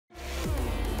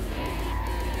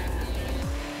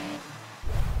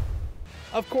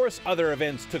Of course, other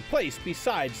events took place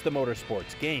besides the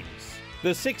motorsports games.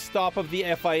 The sixth stop of the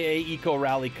FIA Eco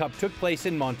Rally Cup took place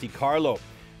in Monte Carlo.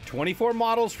 24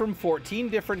 models from 14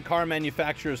 different car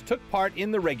manufacturers took part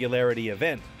in the regularity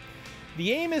event.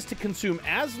 The aim is to consume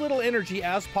as little energy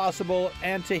as possible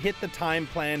and to hit the time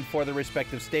planned for the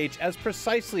respective stage as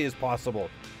precisely as possible.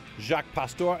 Jacques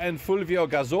Pastor and Fulvio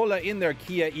Gazzola in their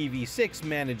Kia EV6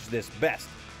 managed this best.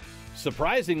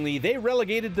 Surprisingly, they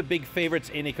relegated the big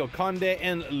favorites Enrico Conde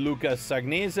and Luca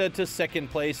Sagnese to second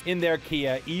place in their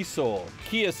Kia e-Soul.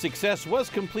 Kia's success was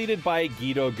completed by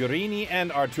Guido Guerini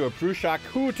and Artur Prusak,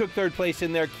 who took third place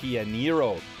in their Kia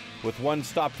Niro. With one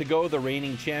stop to go, the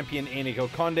reigning champion Enrico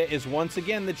Conde is once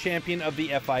again the champion of the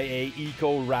FIA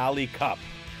Eco Rally Cup.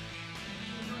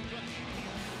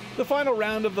 The final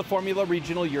round of the Formula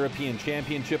Regional European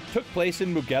Championship took place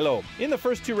in Mugello. In the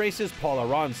first two races, Paul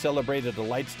Aron celebrated a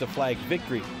lights-to-flag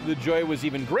victory. The joy was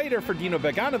even greater for Dino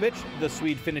Beganovic. The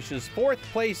Swede finishes fourth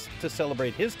place to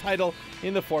celebrate his title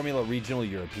in the Formula Regional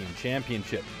European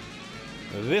Championship.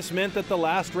 This meant that the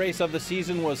last race of the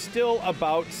season was still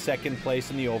about second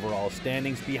place in the overall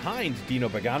standings behind Dino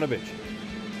Beganovic.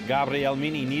 Gabriel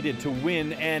Mini needed to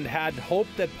win and had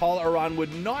hoped that Paul Aron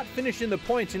would not finish in the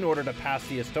points in order to pass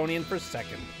the Estonian for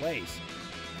second place.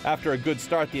 After a good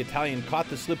start, the Italian caught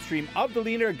the slipstream of the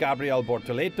leader, Gabriele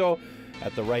Bortoleto.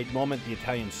 At the right moment, the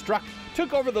Italian struck,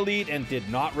 took over the lead, and did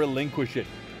not relinquish it.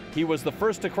 He was the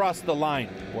first to cross the line.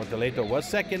 Bortoleto was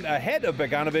second, ahead of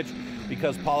Beganovic.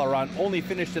 Because Paul Aron only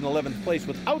finished in 11th place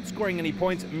without scoring any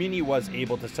points, Mini was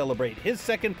able to celebrate his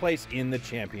second place in the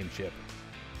championship.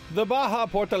 The Baja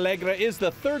Portalegre is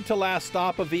the third-to-last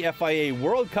stop of the FIA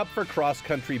World Cup for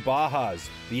cross-country Bajas.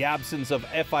 The absence of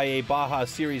FIA Baja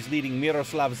Series leading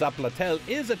Miroslav Zaplatel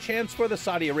is a chance for the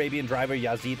Saudi Arabian driver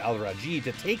Yazid Al-Raji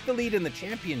to take the lead in the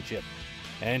championship.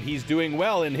 And he's doing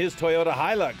well in his Toyota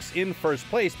Hilux, in first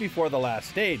place before the last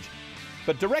stage.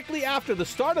 But directly after the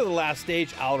start of the last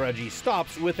stage, Al-Raji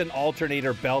stops with an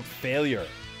alternator belt failure.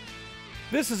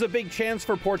 This is a big chance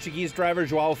for Portuguese driver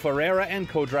João Ferreira and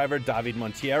co-driver David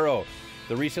Monteiro.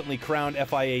 The recently crowned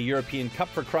FIA European Cup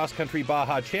for cross-country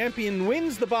Baja champion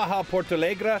wins the Baja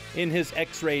Portalegre in his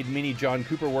X-Rayed Mini John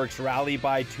Cooper Works rally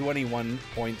by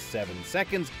 21.7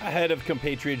 seconds, ahead of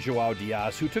compatriot João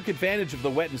Diaz, who took advantage of the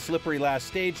wet and slippery last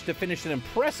stage to finish an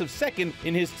impressive second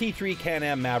in his T3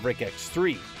 Can-Am Maverick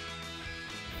X3.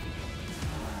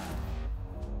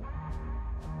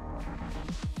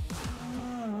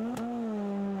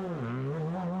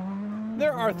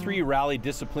 There are three rally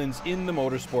disciplines in the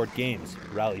motorsport games: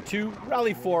 Rally 2,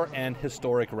 Rally 4, and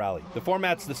Historic Rally. The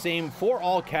format's the same for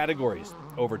all categories.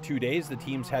 Over 2 days, the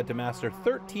teams had to master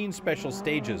 13 special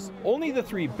stages. Only the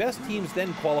three best teams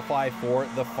then qualify for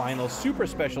the final super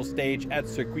special stage at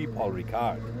Circuit Paul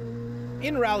Ricard.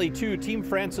 In Rally 2, Team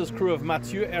France's crew of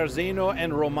Mathieu Erzeno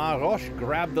and Romain Roche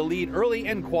grabbed the lead early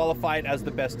and qualified as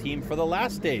the best team for the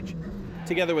last stage.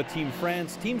 Together with Team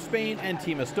France, Team Spain, and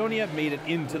Team Estonia made it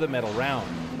into the medal round.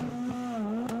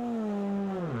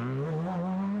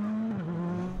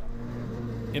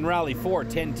 In Rally 4,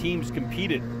 10 teams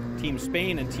competed. Team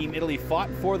Spain and Team Italy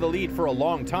fought for the lead for a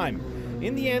long time.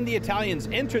 In the end, the Italians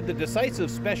entered the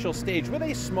decisive special stage with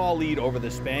a small lead over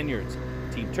the Spaniards.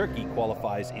 Team Turkey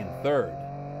qualifies in third.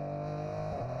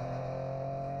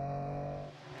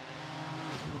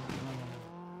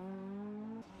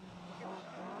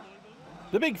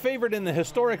 The big favorite in the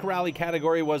Historic Rally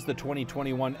category was the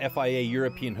 2021 FIA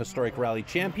European Historic Rally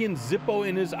champion Zippo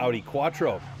in his Audi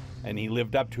Quattro, and he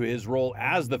lived up to his role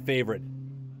as the favorite.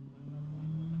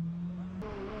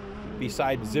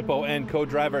 Besides Zippo and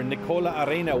co-driver Nicola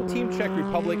Arena, Team Czech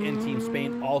Republic and Team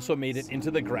Spain also made it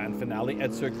into the grand finale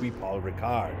at Circuit Paul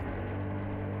Ricard.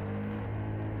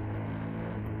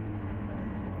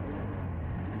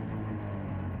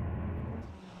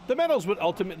 The medals would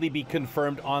ultimately be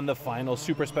confirmed on the final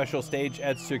super special stage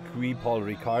at Circuit Paul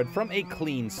Ricard from a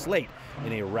clean slate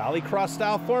in a rallycross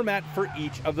style format for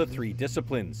each of the three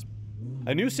disciplines.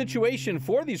 A new situation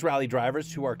for these rally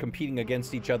drivers who are competing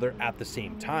against each other at the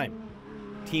same time.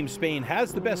 Team Spain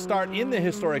has the best start in the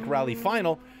Historic Rally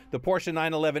final. The Porsche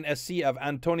 911 SC of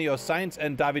Antonio Sainz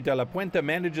and David de la Puente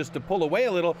manages to pull away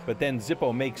a little, but then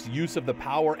Zippo makes use of the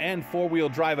power and four-wheel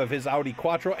drive of his Audi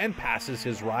Quattro and passes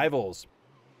his rivals.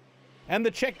 And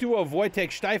the Czech duo Wojtek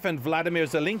Steif and Vladimir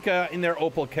Zelinka in their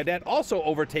Opel Kadett also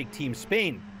overtake Team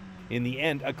Spain. In the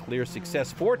end, a clear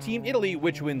success for Team Italy,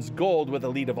 which wins gold with a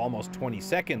lead of almost 20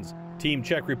 seconds. Team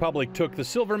Czech Republic took the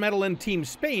silver medal, and Team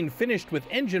Spain finished with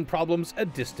engine problems a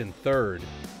distant third.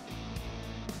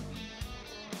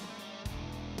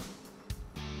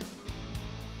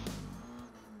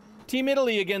 Team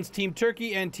Italy against Team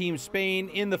Turkey and Team Spain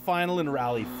in the final in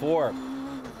Rally 4.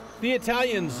 The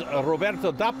Italians,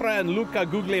 Roberto Dapra and Luca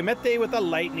Guglielmetti, with a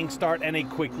lightning start and a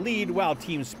quick lead, while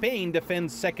Team Spain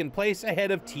defends second place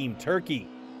ahead of Team Turkey.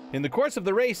 In the course of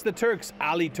the race, the Turks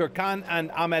Ali Turkan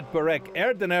and Ahmet Burek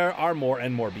Erdener are more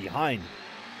and more behind.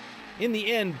 In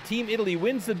the end, Team Italy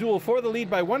wins the duel for the lead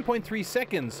by 1.3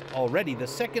 seconds, already the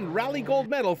second rally gold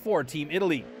medal for Team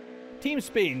Italy. Team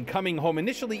Spain coming home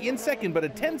initially in second, but a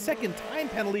 10-second time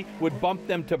penalty would bump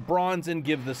them to bronze and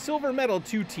give the silver medal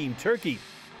to Team Turkey,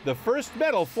 the first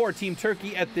medal for Team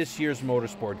Turkey at this year's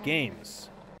Motorsport Games.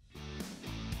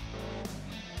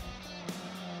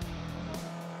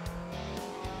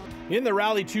 In the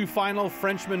Rally 2 final,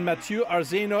 Frenchmen Mathieu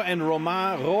Arzeno and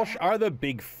Romain Roche are the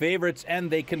big favorites,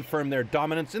 and they confirm their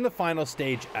dominance in the final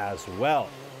stage as well.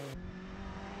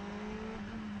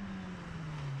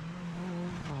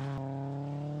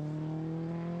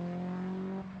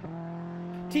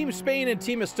 Team Spain and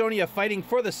Team Estonia fighting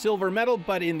for the silver medal,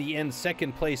 but in the end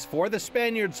second place for the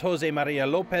Spaniards Jose Maria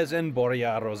Lopez and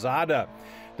Borja Rosada.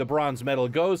 The bronze medal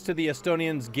goes to the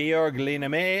Estonians Georg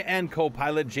Lenemäe and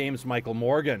co-pilot James Michael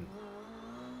Morgan.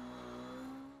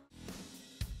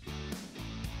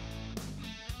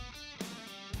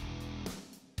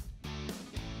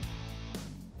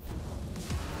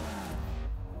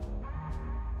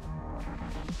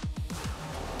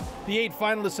 The 8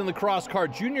 finalists in the cross-car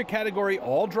junior category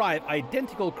all drive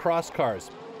identical cross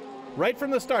cars. Right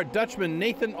from the start, Dutchman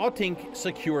Nathan Ottink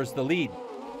secures the lead.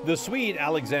 The Swede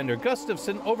Alexander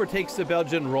Gustafsson overtakes the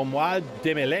Belgian Romuald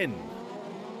Demelen.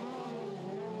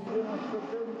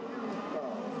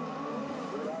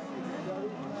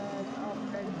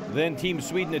 Then Team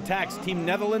Sweden attacks Team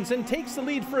Netherlands and takes the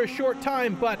lead for a short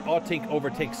time, but Ottink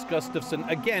overtakes Gustafsson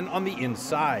again on the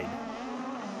inside.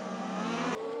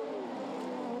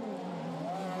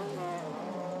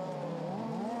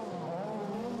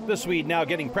 The Swede now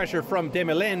getting pressure from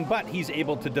Demelen, but he's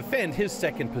able to defend his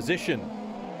second position.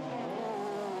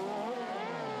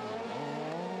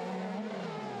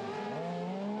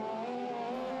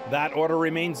 That order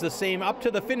remains the same up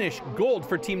to the finish. Gold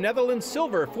for Team Netherlands,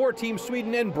 silver for Team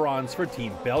Sweden, and bronze for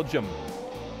Team Belgium.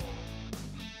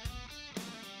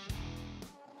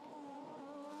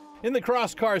 In the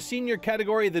cross-car senior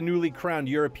category, the newly crowned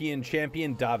European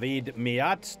champion David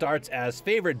Meat starts as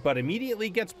favorite, but immediately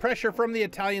gets pressure from the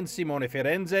Italian Simone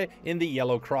Firenze in the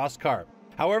yellow cross-car.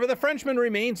 However, the Frenchman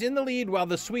remains in the lead, while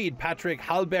the Swede Patrick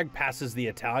Hallberg passes the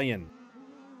Italian.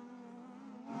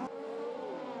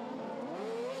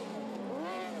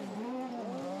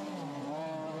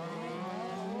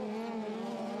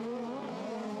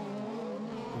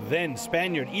 Then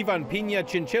Spaniard Ivan Pina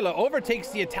Chinchilla overtakes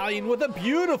the Italian with a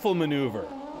beautiful maneuver.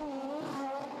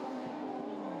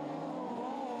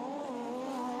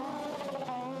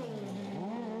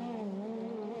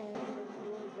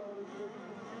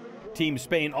 Team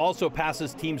Spain also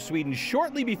passes Team Sweden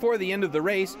shortly before the end of the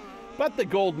race, but the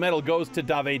gold medal goes to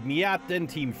David Miat and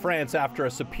Team France after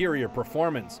a superior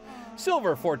performance.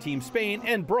 Silver for Team Spain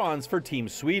and bronze for Team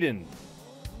Sweden.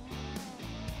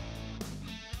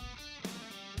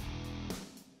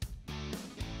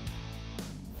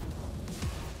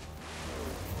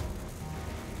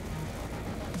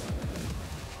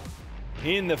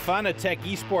 In the Fanatec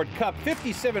Esport Cup,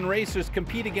 57 racers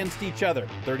compete against each other.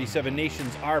 37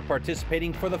 nations are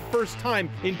participating for the first time,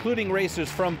 including racers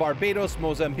from Barbados,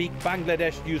 Mozambique,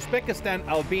 Bangladesh, Uzbekistan,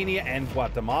 Albania, and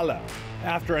Guatemala.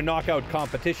 After a knockout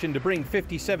competition to bring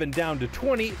 57 down to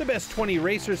 20, the best 20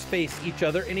 racers face each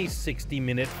other in a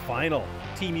 60-minute final.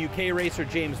 Team UK racer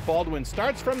James Baldwin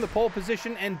starts from the pole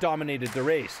position and dominated the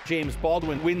race. James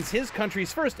Baldwin wins his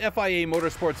country's first FIA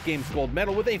Motorsports Games gold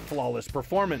medal with a flawless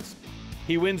performance.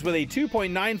 He wins with a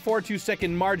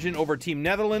 2.942-second margin over Team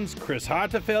Netherlands, Chris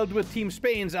Harteveld with Team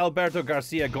Spain's Alberto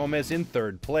Garcia Gomez in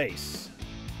third place.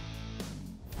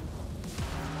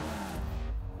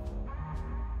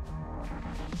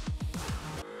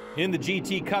 In the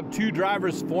GT Cup, 2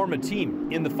 drivers form a team.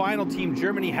 In the final, Team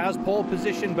Germany has pole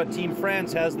position, but Team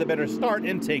France has the better start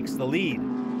and takes the lead.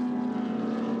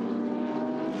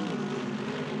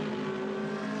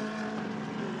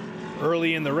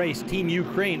 Early in the race, Team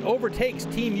Ukraine overtakes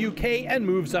Team UK and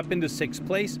moves up into 6th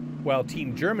place, while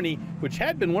Team Germany, which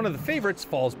had been one of the favorites,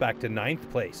 falls back to 9th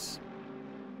place.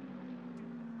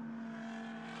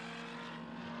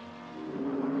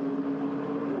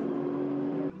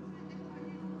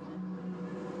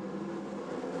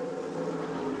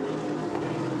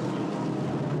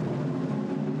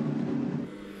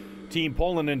 Team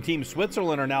Poland and Team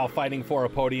Switzerland are now fighting for a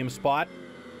podium spot.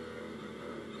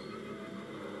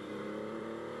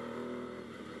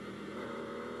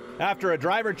 After a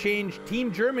driver change,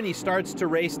 Team Germany starts to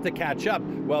race to catch up,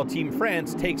 while Team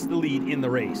France takes the lead in the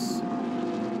race.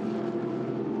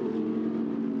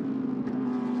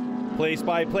 Place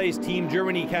by place, Team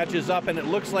Germany catches up, and it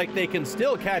looks like they can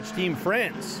still catch Team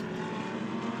France.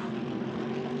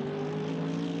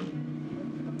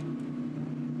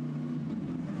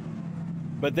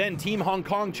 But then Team Hong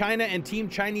Kong China and Team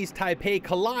Chinese Taipei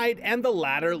collide, and the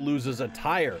latter loses a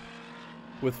tire.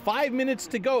 With 5 minutes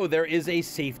to go, there is a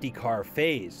safety car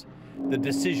phase. The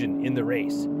decision in the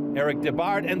race. Eric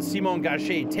Debard and Simon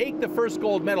Gachet take the first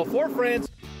gold medal for France.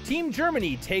 Team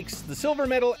Germany takes the silver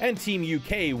medal, and Team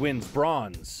UK wins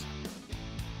bronze.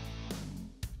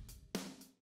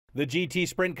 The GT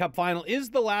Sprint Cup final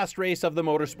is the last race of the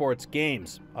Motorsports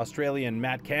Games. Australian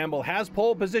Matt Campbell has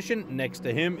pole position. Next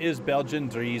to him is Belgian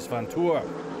Dries van Toor.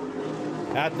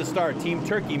 At the start, Team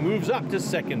Turkey moves up to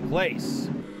second place.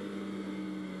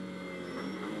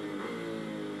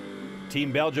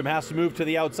 Team Belgium has to move to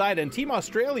the outside, and Team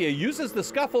Australia uses the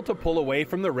scuffle to pull away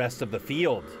from the rest of the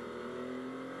field.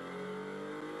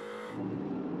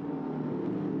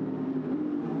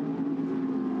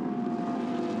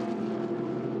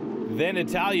 Then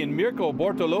Italian Mirko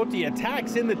Bortolotti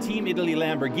attacks in the Team Italy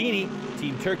Lamborghini.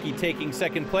 Team Turkey taking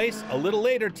second place. A little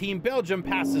later, Team Belgium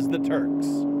passes the Turks.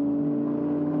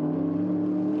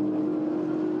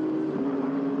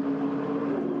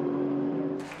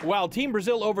 While Team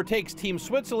Brazil overtakes Team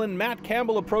Switzerland, Matt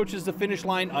Campbell approaches the finish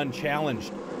line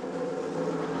unchallenged.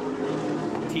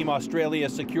 Team Australia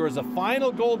secures a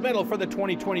final gold medal for the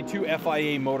 2022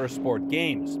 FIA Motorsport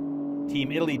Games.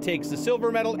 Team Italy takes the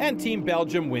silver medal, and Team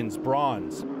Belgium wins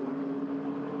bronze.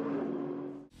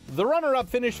 The runner-up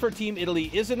finish for Team Italy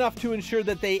is enough to ensure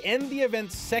that they end the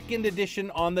event's second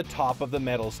edition on the top of the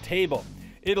medals table.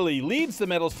 Italy leads the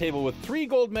medals table with 3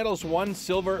 gold medals, 1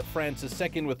 silver, France is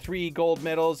second with 3 gold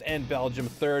medals, and Belgium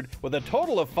third with a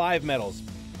total of 5 medals.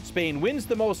 Spain wins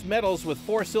the most medals with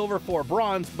 4 silver, 4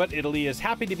 bronze, but Italy is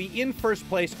happy to be in first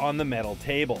place on the medal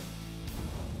table.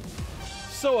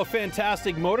 So a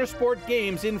fantastic Motorsport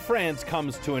Games in France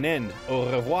comes to an end. Au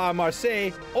revoir Marseille,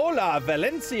 hola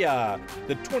Valencia!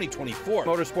 The 2024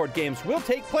 Motorsport Games will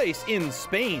take place in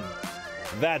Spain.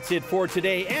 That's it for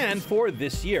today and for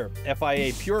this year.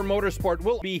 FIA Pure Motorsport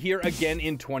will be here again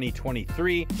in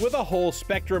 2023 with a whole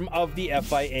spectrum of the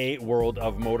FIA world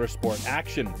of motorsport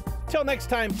action. Till next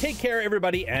time, take care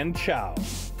everybody, and ciao.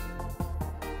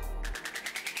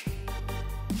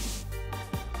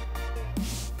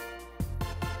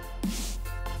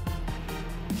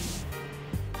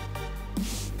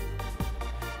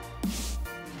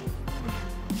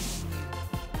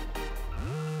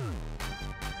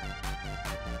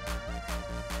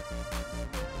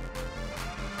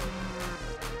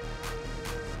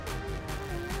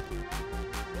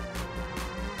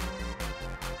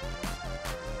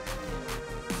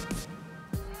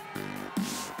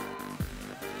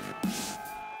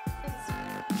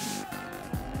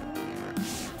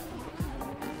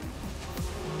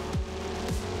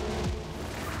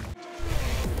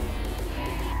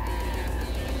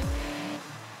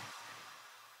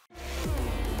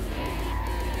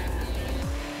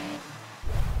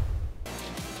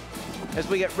 As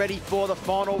we get ready for the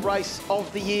final race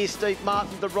of the year, Steve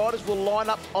Martin, the riders will line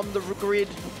up on the grid.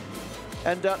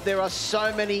 And there are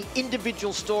so many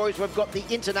individual stories. We've got the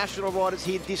international riders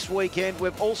here this weekend.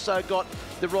 We've also got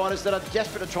the riders that are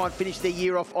desperate to try and finish their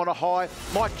year off on a high.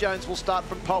 Mike Jones will start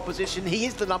from pole position. He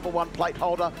is the #1 plate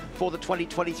holder for the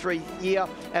 2023 year.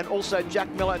 And also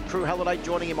Jack Miller and Crew Halliday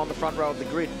joining him on the front row of the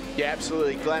grid. Yeah,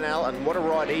 absolutely. Glenn Allen, what a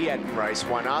ride he had in race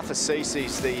 1. Arthur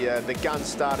Cece's the gun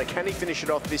starter. Can he finish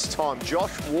it off this time?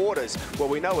 Josh Waters, well,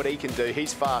 we know what he can do.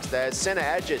 He's fast as. Senna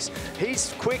Adges,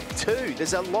 he's quick too.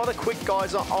 There's a lot of quick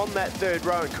guys on that third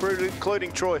row,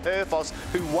 including Troy Herfoss,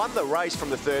 who won the race from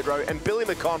the third row, and Billy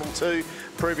McConnell too,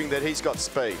 proving that he's got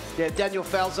speed. Yeah, Daniel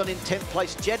Falzon in 10th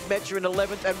place, Jed Metcher in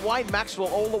 11th, and Wayne Maxwell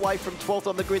all the way from 12th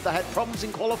on the grid. They had problems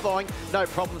in qualifying, no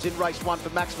problems in race 1 for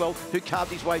Maxwell, who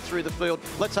carved his way through the field.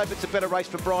 Let's hope it's a better race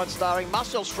for Brian Starring.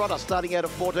 Marcel Schrotter starting out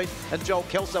of 14th, and Joel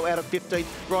Kelso out of 15th,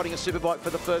 riding a Superbike for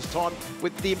the first time,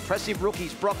 with the impressive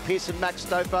rookies, Brock Pearce and Max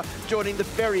Stoper, joining the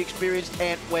very experienced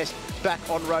Ant West back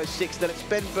on row 6. Then it's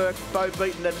Ben Burke, Bo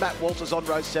Beaton and Matt Walters on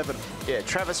row 7. Yeah,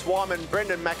 Travis Wyman,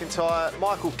 Brendan McIntyre,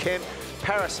 Michael Kemp,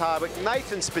 Paris Hardwick,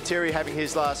 Nathan Spiteri having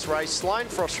his last race, Sloane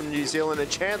Frost from New Zealand, and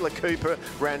Chandler Cooper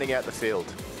rounding out the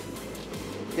field.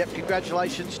 Yep,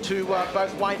 congratulations to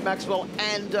both Wayne Maxwell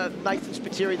and Nathan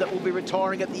Spiteri that will be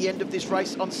retiring at the end of this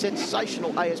race on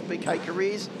sensational ASBK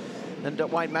careers. And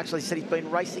Wayne Maxwell, he said he's been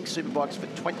racing Superbikes for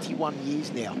 21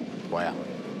 years now. Wow.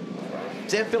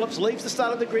 Sam Phillips leaves the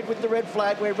start of the grid with the red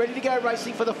flag. We're ready to go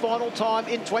racing for the final time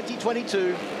in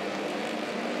 2022.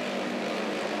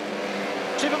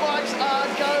 Superbikes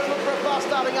go look for a fast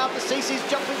starting after CC's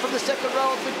jumping from the second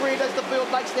row of the grid as the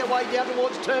field makes their way down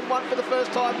towards turn 1 for the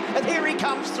first time. And here he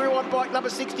comes through on bike number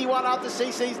 61 after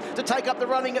CC's to take up the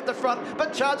running at the front.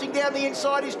 But charging down the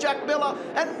inside is Jack Miller.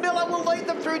 And Miller will lead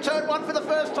them through turn 1 for the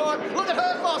first time. Look at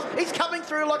Herfoss. He's coming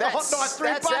through like a hot knife through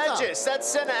butter. That's Agis. That's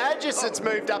Senna Agis that's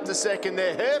moved up to second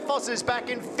there. Herfoss is back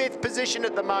in 5th position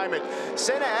at the moment.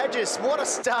 Senna Agis, what a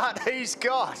start he's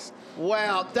got.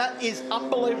 Wow, that is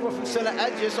unbelievable from Senna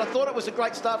Agis. I thought it was a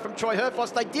great start from Troy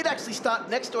Herfoss. They did actually start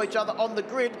next to each other on the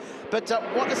grid, but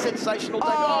what a sensational day.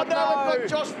 Oh, no, we've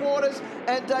got Josh Waters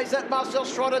and is that Marcel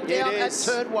Schroeder down at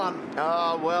turn 1.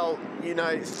 Oh, well, you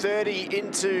know, 30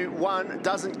 into 1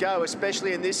 doesn't go,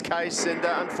 especially in this case, and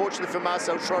unfortunately for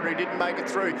Marcel Schroeder, he didn't make it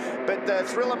through. But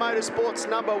Thriller Motorsports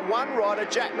 #1 rider,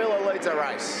 Jack Miller, leads the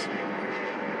race.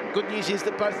 Good news is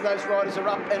that both of those riders are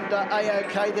up and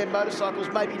A-OK. Their motorcycles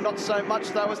maybe not so much,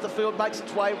 though, as the field makes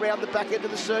its way round the back end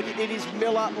of the circuit. It is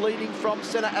Miller leading from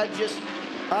Senna Agis.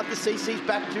 After CC's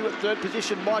back to at 3rd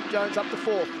position, Mike Jones up to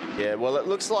 4th. Yeah, well, it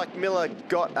looks like Miller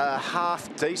got a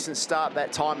half-decent start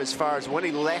that time as far as when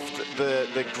he left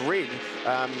the grid,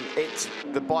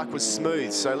 the bike was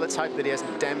smooth. So let's hope that he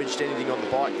hasn't damaged anything on the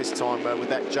bike this time with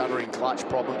that juddering clutch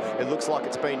problem. It looks like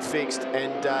it's been fixed.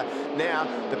 And now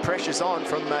the pressure's on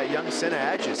from young Senna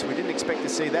Agis. We didn't expect to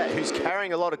see that, who's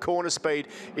carrying a lot of corner speed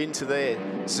into their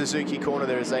Suzuki corner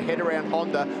there as they head around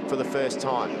Honda for the first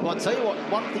time. Well, I'll tell you what,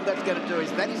 one thing that's going to do is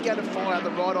that he's going to fire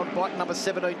the ride on bike number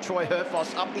 17, Troy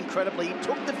Herfoss, up incredibly. He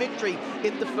took the victory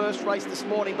in the first race this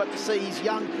morning, but to see his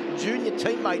young junior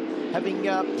teammate having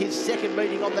his second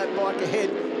meeting on that bike ahead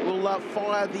will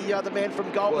fire the man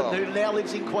from Goulburn, who now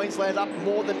lives in Queensland, up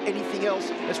more than anything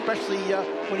else, especially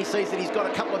when he sees that he's got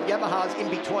a couple of Yamahas in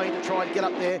between to try and get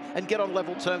up there and get on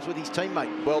level terms with his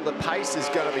teammate. Well, the pace is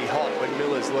going to be hot when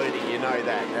Miller's leading, you know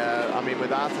that. I mean,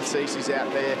 with Arthur Cece's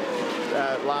out there,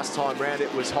 last time round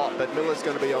it was hot, but Miller's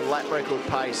going to be on lap record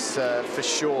pace for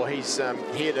sure. He's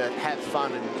here to have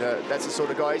fun, and that's the sort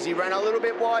of guy. He ran a little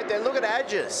bit wide there. Look at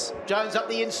Agis. Jones up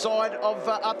the inside of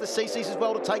Arthur Cece's as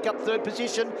well to take up 3rd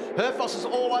position. Herfoss is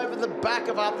all over the back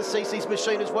of Arthur Cece's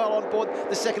machine as well on board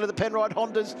the second of the Penrite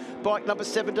Hondas, bike number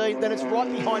 17. Then it's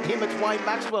right behind him, it's Wayne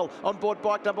Maxwell on board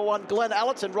bike number 1. Glenn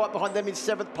Allerton right behind them in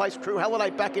 7th place. Crew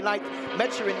Halliday back in 8th.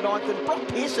 Metcher in 9th, and Brock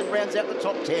Pearson rounds out the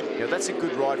top 10. Yeah, that's a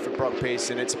good ride for Brock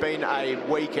Pearson. It's been a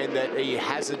weekend that he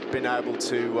hasn't been able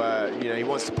to, you know, he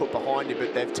wants to put behind him,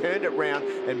 but they've turned it round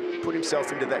and put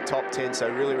himself into that top 10, so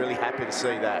really, really happy to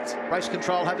see that. Race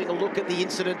control having a look at the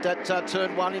incident at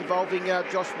turn 1 involving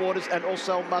Josh Waters and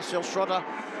also Marcel Schroeder.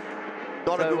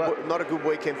 Not a good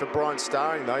weekend for Brian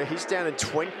Starring, though. He's down in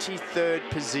 23rd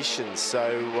position,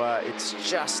 so it's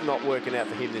just not working out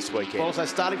for him this weekend. Well, also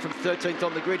starting from 13th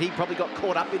on the grid, he probably got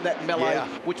caught up in that melee,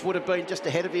 which would have been just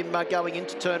ahead of him going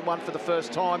into turn 1 for the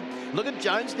first time. Look at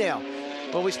Jones now.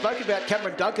 Well, we spoke about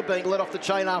Cameron Dunker being let off the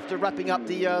chain after wrapping up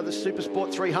the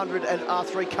Supersport 300 and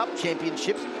R3 Cup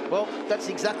championships. Well, that's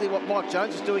exactly what Mike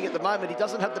Jones is doing at the moment. He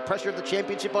doesn't have the pressure of the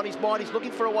championship on his mind. He's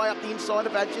looking for a way up the inside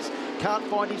of Agis. Can't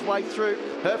find his way through.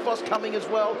 Herfoss coming as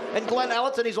well. And Glenn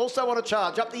Allerton is also on a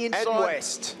charge up the inside.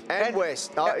 And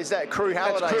West. Oh, is that Crew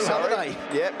Halliday? Crew Halliday.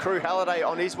 Yeah, Crew Halliday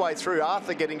on his way through.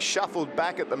 Arthur getting shuffled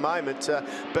back at the moment.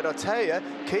 But I tell you,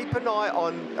 keep an eye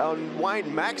on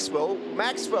Wayne Maxwell.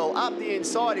 Maxwell up the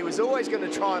inside. He was always going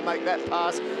to try and make that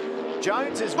pass.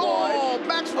 Jones is wide. Oh,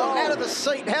 Maxwell out of the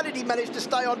seat. How did he manage to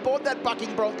stay on board that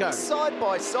bucking Bronco? Side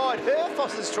by side.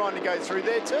 Herfoss is trying to go through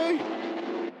there too.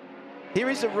 Here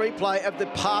is a replay of the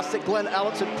pass that Glenn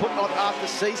Allerton put on Arthur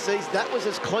Cece's. That was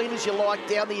as clean as you like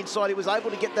down the inside. He was able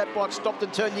to get that bike stopped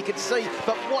and turned, you can see.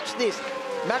 But watch this.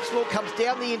 Maxwell comes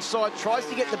down the inside, tries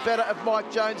to get the better of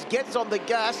Mike Jones, gets on the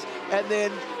gas, and then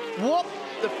whoop!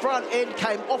 The front end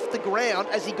came off the ground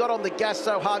as he got on the gas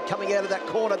so hard coming out of that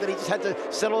corner that he just had to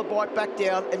settle the bike back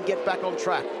down and get back on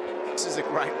track. This is a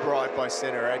great ride by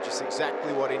Senna Agis,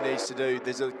 exactly what he needs to do.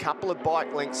 There's a couple of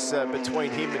bike lengths between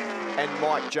him and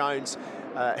Mike Jones,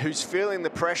 who's feeling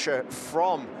the pressure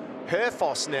from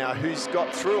Herfoss now, who's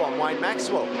got through on Wayne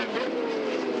Maxwell.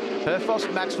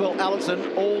 Herfoss, Maxwell,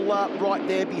 Allerton, all right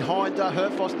there behind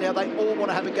Herfoss now. They all want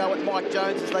to have a go at Mike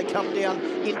Jones as they come down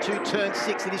into turn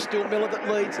 6. It is still Miller that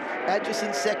leads. Agis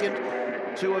in second.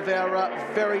 Two of our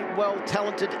very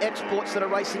well-talented exports that are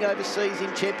racing overseas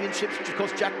in championships. Of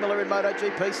course, Jack Miller in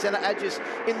MotoGP, Senna Agis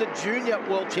in the Junior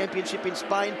World Championship in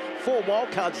Spain. 4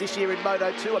 wildcards this year in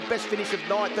Moto2. A best finish of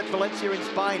 9th at Valencia in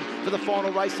Spain for the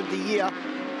final race of the year.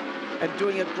 And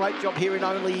doing a great job here in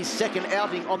only his second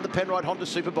outing on the Penrite Honda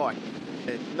Superbike.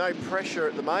 No pressure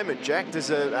at the moment, Jack. There's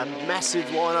a massive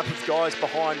lineup of guys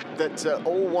behind that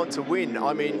all want to win.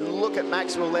 I mean, look at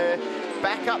Maxwell there.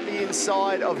 Back up the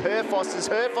inside of Herfoss. Does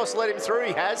Herfoss let him through?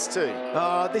 He has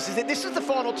to. This is it. This is the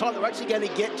final time that we're actually going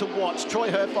to get to watch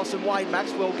Troy Herfoss and Wayne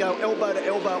Maxwell go elbow to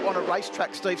elbow on a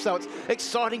racetrack, Steve. So it's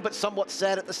exciting but somewhat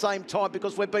sad at the same time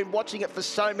because we've been watching it for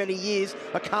so many years.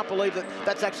 I can't believe that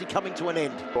that's actually coming to an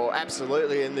end. Well,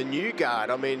 absolutely. And the new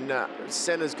guard, I mean,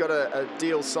 Senna's got a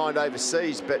deal signed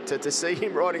overseas, but to see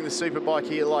him riding the Superbike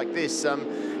here like this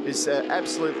is an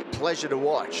absolute pleasure to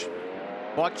watch.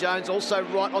 Mike Jones also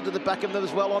right onto the back of them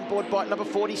as well on board bike number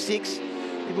 46.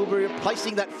 He will be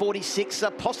replacing that 46,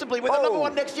 possibly with the number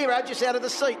 1 next year, just out of the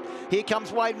seat. Here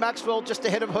comes Wayne Maxwell just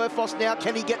ahead of Herfoss now.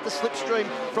 Can he get the slipstream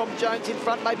from Jones in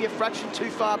front? Maybe a fraction too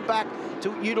far back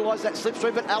to utilise that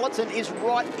slipstream, but Allerton is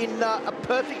right in a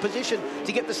perfect position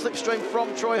to get the slipstream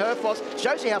from Troy Herfoss.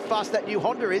 Shows you how fast that new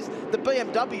Honda is. The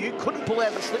BMW couldn't pull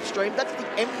out the slipstream. That's the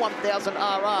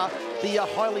M1000RR, the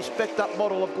highly spec'd up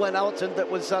model of Glenn Allerton that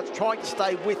was trying to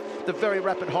stay with the very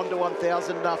rapid Honda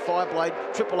 1000 Fireblade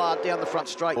Triple R down the front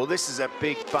straight. Well, this is a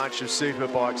big bunch of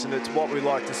Superbikes, and it's what we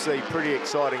like to see. Pretty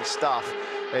exciting stuff.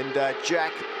 And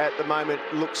Jack, at the moment,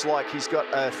 looks like he's got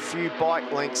a few bike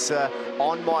lengths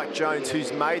on Mike Jones,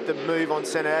 who's made the move on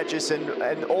Senna Agis,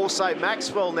 and also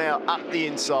Maxwell now up the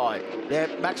inside. Yeah,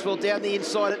 Maxwell down the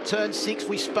inside at turn 6.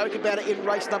 We spoke about it in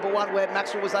race number 1, where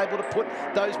Maxwell was able to put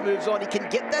those moves on. He can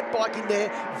get that bike in there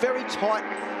very tight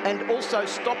and also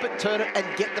stop it, turn it, and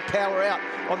get the power out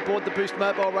on board the Boost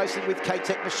Mobile Racing with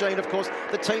K-Tech machine. Of course,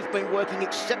 the team's been working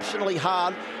exceptionally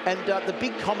hard, and the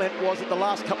big comment was that the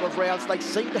last couple of rounds, they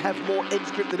seem to have more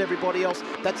edge grip than everybody else.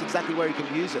 That's exactly where he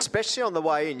can use it. Especially on the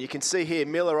way in. You can see here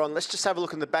Miller on. Let's just have a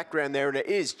look in the background there, and it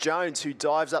is Jones who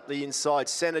dives up the inside.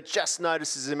 Senna just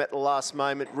notices him at the last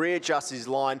moment, readjusts his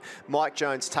line. Mike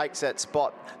Jones takes that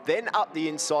spot. Then up the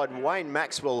inside, Wayne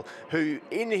Maxwell, who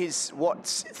in his,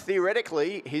 what's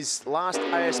theoretically his last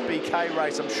ASBK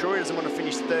race, I'm sure he doesn't want to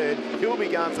finish third. He'll be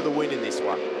going for the win in this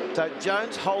one. So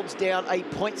Jones holds down a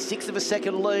 0.6 of a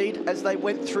second lead as they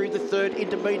went through the third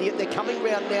intermediate. They're coming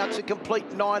round now to complete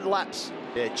 9 laps.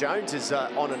 Yeah, Jones is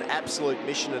on an absolute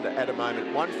mission at a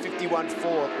moment.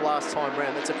 151.4 last time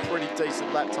round. That's a pretty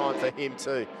decent lap time for him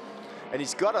too. And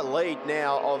he's got a lead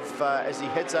now of, as he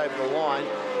heads over the line,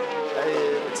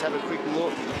 let's have a quick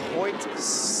look,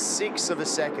 0.6 of a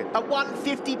second. A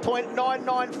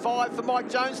 150.995 for Mike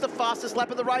Jones, the fastest lap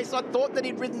of the race. I thought that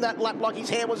he'd ridden that lap like his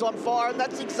hair was on fire, and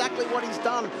that's exactly what he's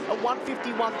done. A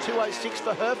 151.206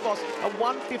 for Herfoss, a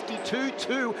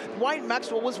 152.2. Wayne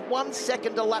Maxwell was 1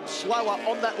 second a lap slower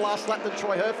on that last lap than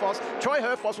Troy Herfoss. Troy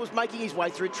Herfoss was making his way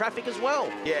through traffic as well.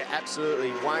 Yeah,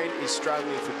 absolutely. Wayne is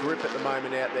struggling for grip at the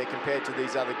moment out there compared to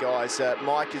these other guys.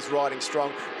 Mike is riding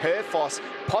strong. Herfoss,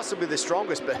 possibly the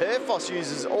strongest, but Herfoss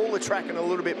uses all the track and a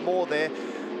little bit more there,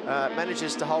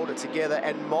 manages to hold it together,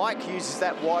 and Mike uses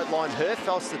that wide line,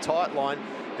 Herfoss the tight line.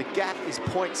 The gap is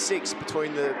 0.6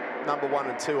 between the number 1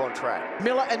 and 2 on track.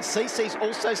 Miller and CC's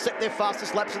also set their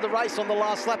fastest laps of the race on the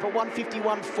last lap, a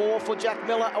 151.4 for Jack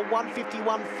Miller, a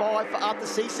 151.5 for Arthur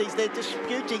CC's. They're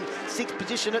disputing 6th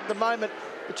position at the moment.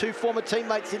 The 2 former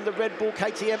teammates in the Red Bull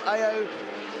KTM AO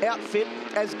outfit,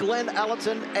 as Glenn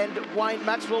Allerton and Wayne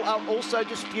Maxwell are also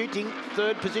disputing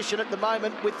 3rd position at the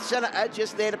moment, with Senna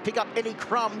Agis there to pick up any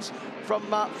crumbs from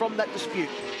that dispute.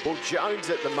 Well,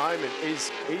 Jones at the moment he's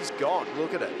gone.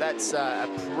 Look at it. That's a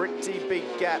pretty big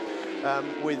gap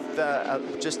with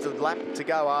just a lap to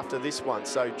go after this one.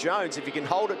 So Jones, if he can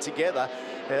hold it together,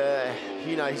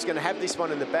 you know, he's going to have this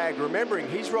one in the bag. Remembering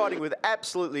he's riding with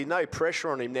absolutely no pressure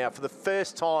on him now for the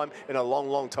first time in a long,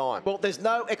 long time. Well, there's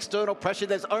no external pressure.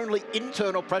 There's only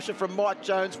internal pressure from Mike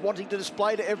Jones wanting to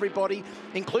display to everybody,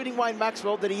 including Wayne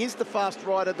Maxwell, that he is the fast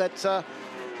rider that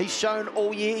he's shown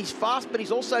all year. He's fast, but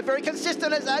he's also very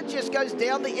consistent as Agis goes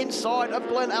down the inside of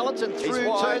Glenn Allerton through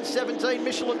turn 17,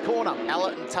 Michelin corner.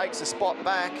 Allerton takes a spot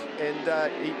back, and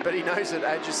but he knows that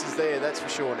Agis is there, that's for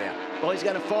sure now. Well, he's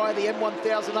going to fire the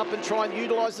M1000 up and try and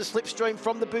utilise the slipstream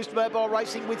from the Boost Mobile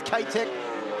Racing with K-Tech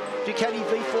Ducati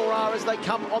V4R as they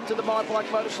come onto the My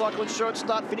Bike Motorcycle Insurance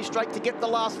start-finish straight to get the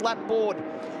last lap board.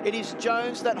 It is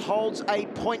Jones that holds a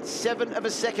 0.7 of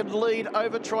a second lead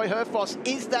over Troy Herfoss.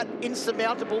 Is that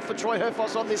insurmountable for Troy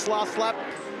Herfoss on this last lap?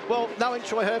 Well, knowing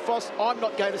Troy Herfoss, I'm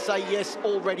not going to say yes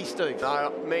already, Steve.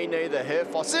 No, me neither.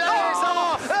 Herfoss.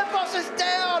 Oh, Herfoss is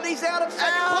down. He's out of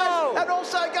second place, and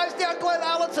also goes down Glenn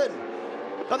Allerton.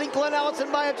 I think Glenn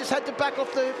Allerton may have just had to back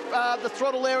off the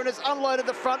throttle there and has unloaded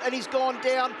the front, and he's gone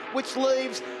down, which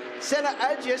leaves Senna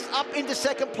Agis up into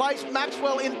second place,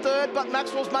 Maxwell in third, but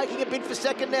Maxwell's making a bid for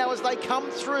second now as they come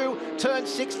through turn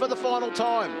 6 for the final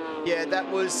time. Yeah,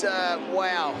 that was,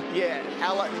 wow. Yeah,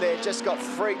 Allerton there just got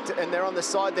freaked and they're on the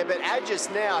side there. But Agis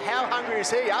now, how hungry is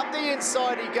he? Up the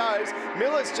inside he goes.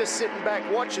 Miller's just sitting back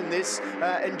watching this,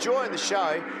 enjoying the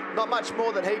show. Not much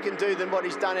more that he can do than what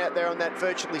he's done out there on that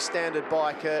virtually standard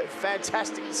bike.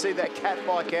 Fantastic to see that cat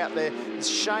bike out there. It's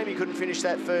a shame he couldn't finish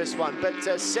that first one. But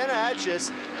Senna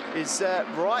Agis is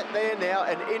right there now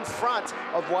and in front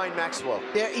of Wayne Maxwell.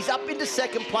 Yeah, he's up into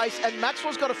second place, and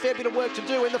Maxwell's got a fair bit of work to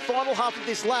do in the final half of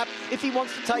this lap if he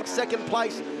wants to take second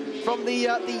place from the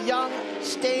young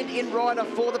stand-in rider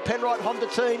for the Penrite Honda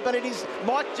team. But it is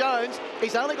Mike Jones.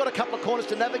 He's only got a couple of corners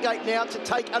to navigate now to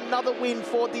take another win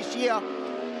for this year.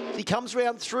 He comes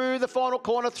round through the final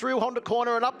corner, through Honda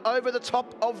corner, and up over the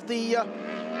top of the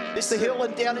hill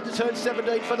and down into turn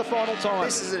 17 for the final time.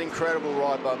 This is an incredible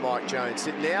ride by Mike Jones.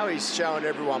 Now he's showing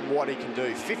everyone what he can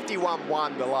do.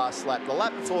 51.1 the last lap. The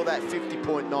lap before that,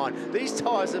 50.9. These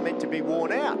tyres are meant to be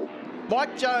worn out.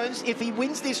 Mike Jones, if he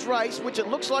wins this race, which it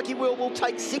looks like he will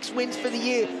take 6 wins for the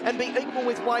year and be equal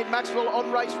with Wayne Maxwell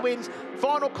on race wins.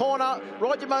 Final corner,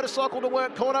 ride your motorcycle to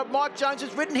work corner. Mike Jones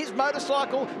has ridden his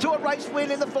motorcycle to a race win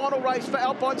in the final race for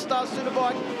Alpine Star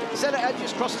Superbike. Senna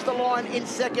Agis crosses the line in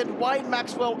second. Wayne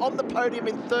Maxwell on the podium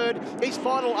in third. His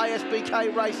final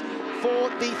ASBK race for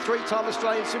the 3-time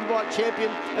Australian Superbike champion.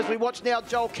 As we watch now,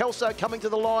 Joel Kelso coming to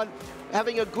the line,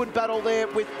 having a good battle there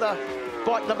with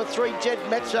bike number 3, Jed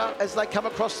Metzer, as they come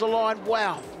across the line.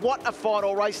 Wow, what a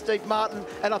final race, Steve Martin.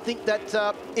 And I think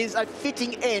that is a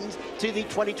fitting end to the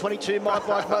 2022 My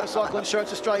Bike Motorcycle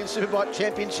Insurance Australian Superbike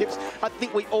Championships. I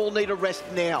think we all need a rest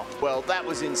now. Well, that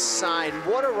was insane.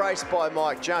 What a race by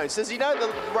Mike Jones. Does he know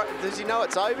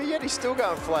it's over yet? He's still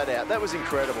going flat out. That was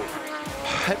incredible.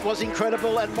 It was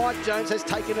incredible, and Mike Jones has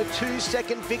taken a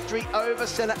 2-second victory over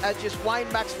Senna Agis.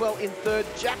 Wayne Maxwell in third,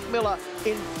 Jack Miller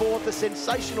in fourth. A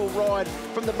sensational ride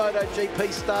from the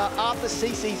MotoGP star. Arthur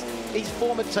Cece's, his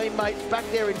former teammate, back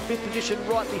there in 5th position,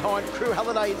 right behind. Crew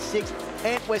Halliday in 6th,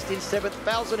 Ant West in 7th,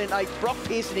 Falzon in 8th, Brock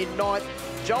Pearson in 9th.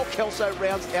 Joel Kelso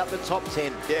rounds out the top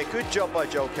 10. Yeah, good job by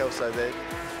Joel Kelso there.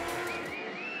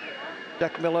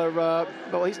 Jack Miller,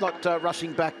 well, he's not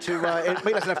rushing back to,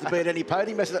 he doesn't have to be at any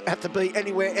podium, he doesn't have to be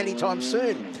anywhere anytime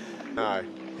soon. No,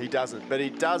 he doesn't, but he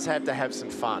does have to have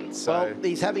some fun. So. Well,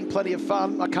 he's having plenty of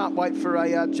fun. I can't wait for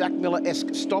a Jack Miller-esque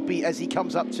stoppie as he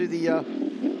comes up to the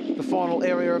final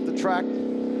area of the track.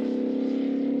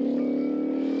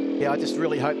 Yeah, I just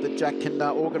really hope that Jack can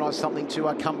organise something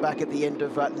to come back at the end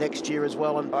of next year as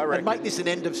well and make this an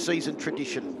end-of-season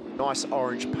tradition. Nice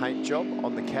orange paint job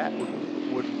on the cat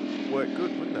would work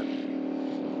good, wouldn't it?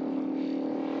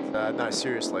 No,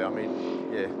 seriously, I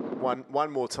mean, yeah, one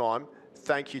more time,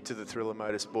 thank you to the Thriller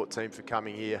Motorsport team for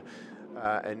coming here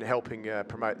and helping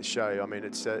promote the show. I mean,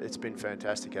 it's been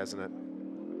fantastic, hasn't it?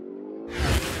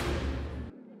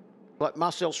 Like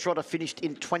Marcel Schrotter finished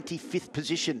in 25th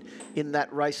position in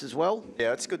that race as well.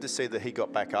 Yeah, it's good to see that he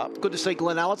got back up. Good to see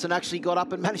Glenn Allerton actually got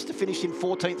up and managed to finish in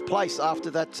 14th place after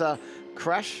that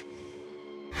crash.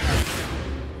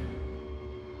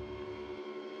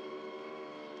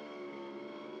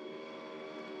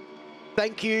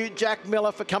 Thank you, Jack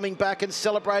Miller, for coming back and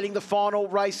celebrating the final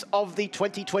race of the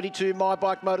 2022 My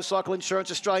Bike Motorcycle Insurance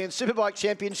Australian Superbike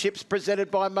Championships presented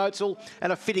by Motul,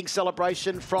 and a fitting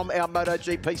celebration from our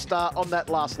MotoGP star on that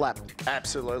last lap.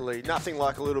 Absolutely. Nothing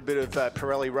like a little bit of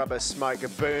Pirelli rubber smoke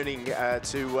burning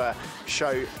to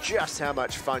show just how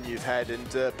much fun you've had.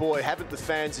 And boy, haven't the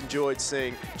fans enjoyed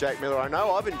seeing Jack Miller. I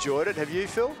know I've enjoyed it. Have you,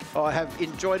 Phil? I have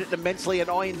enjoyed it immensely, and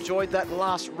I enjoyed that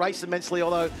last race immensely,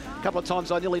 although a couple of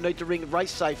times I nearly need to ring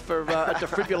race safe for a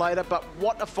defibrillator. But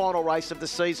what a final race of the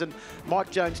season.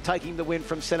 Mike Jones taking the win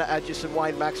from Senna Agis and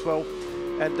Wayne Maxwell.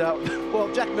 And, well,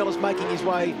 Jack Miller's making his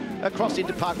way across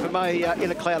into Park for May in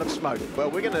a cloud of smoke.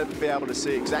 Well, we're going to be able to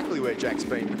see exactly where Jack's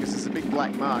been, because there's a big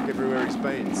black mark everywhere he's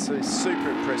been. So he's super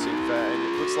impressive, and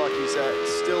it looks like he's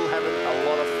still having a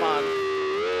lot of fun.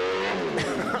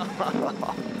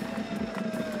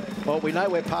 Well, we know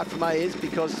where Park for May is,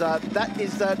 because that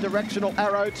is the directional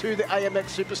arrow to the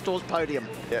AMX Superstores podium.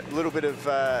 Yeah, a little bit of,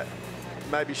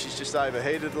 maybe she's just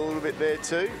overheated a little bit there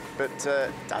too, but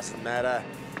doesn't matter.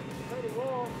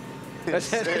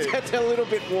 It's a little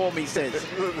bit warm, he says.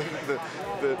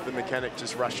 the mechanic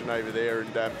just rushing over there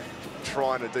and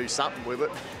trying to do something with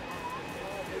it.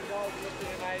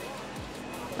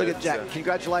 Look at Jack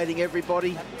congratulating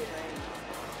everybody.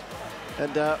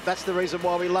 And that's the reason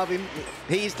why we love him.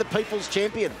 He is the people's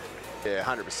champion. Yeah,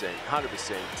 100%,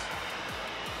 100%.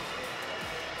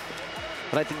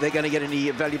 I don't think they're going to get any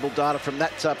valuable data from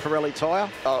that Pirelli tyre.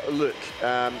 Look,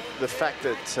 the fact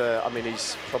that, I mean,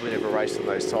 he's probably never raced on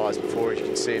those tyres before. You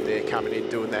can see him there coming in,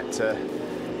 doing that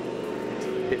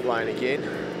pit lane again.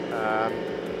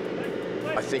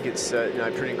 I think it's, you know,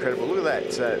 pretty incredible. Look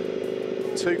at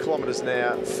that, 2 kilometres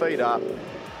now, feet up.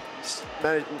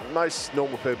 Most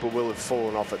normal people will have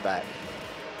fallen off at that.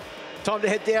 Time to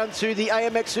head down to the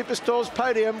AMX Superstores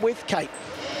podium with Kate.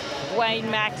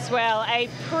 Wayne Maxwell, a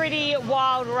pretty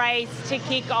wild race to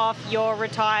kick off your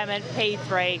retirement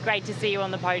P3. Great to see you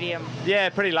on the podium. Yeah,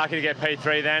 pretty lucky to get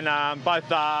P3 then. Both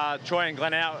Troy and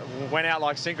Glenn went out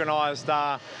like synchronised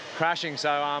crashing, so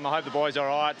I hope the boys are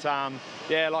all right.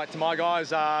 Yeah, like to my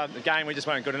guys, again, we just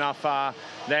weren't good enough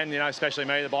then, you know, especially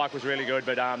me. The bike was really good,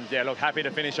 but yeah, look, happy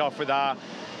to finish off with a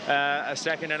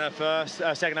second and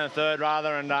a third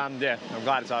rather, and yeah, I'm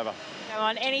glad it's over. Come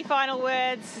on, any final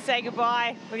words to say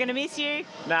goodbye? We're going to miss you.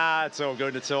 Nah, it's all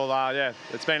good. It's all yeah.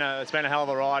 It's been a hell of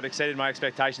a ride. Exceeded my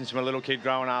expectations from a little kid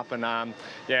growing up, and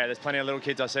yeah, there's plenty of little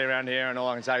kids I see around here, and all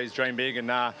I can say is dream big, and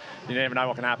you never know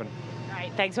what can happen.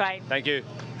 Great, thanks, Wayne. Thank you.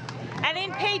 And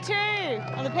in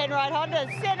P2 on the Penrite Honda,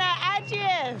 Senna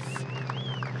Agius.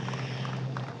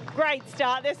 Great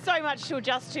start. There's so much to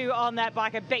adjust to on that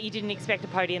bike. I bet you didn't expect a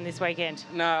podium this weekend.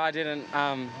 No, I didn't.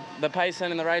 The pace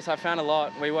in the race, I found a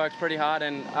lot. We worked pretty hard,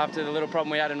 and after the little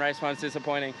problem we had in race 1, it's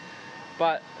disappointing.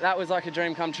 But that was like a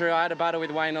dream come true. I had a battle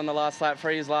with Wayne on the last lap for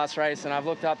his last race, and I've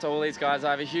looked up to all these guys. I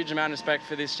have a huge amount of respect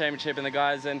for this championship and the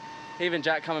guys, and even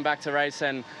Jack coming back to race.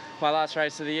 And my last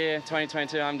race of the year,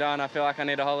 2022, I'm done. I feel like I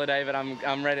need a holiday, but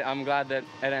I'm ready. I'm glad that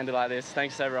it ended like this.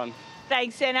 Thanks to everyone.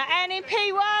 Thanks, Senna. And in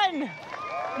P1,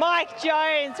 Mike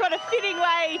Jones. What a fitting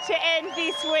way to end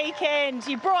this weekend.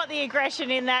 You brought the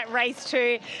aggression in that race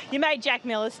too. You made Jack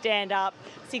Miller stand up.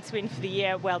 6th win for the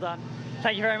year. Well done.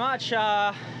 Thank you very much.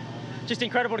 Just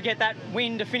incredible to get that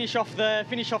win to finish off the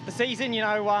season. You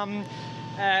know,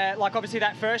 like obviously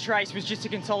that first race was just to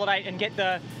consolidate and get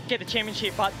the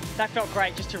championship, but that felt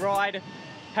great just to ride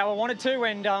how I wanted to,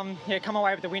 and yeah, come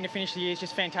away with the win to finish the year is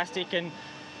just fantastic. And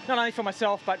not only for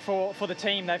myself but for the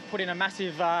team, they've put in a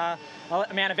massive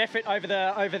amount of effort over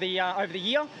the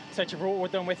year. So to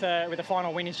reward them with a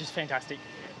final win is just fantastic.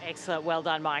 Excellent, well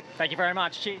done, Mike. Thank you very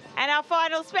much. Cheers. And our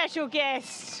final special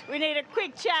guest, we need a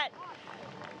quick chat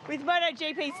with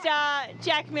MotoGP star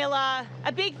Jack Miller.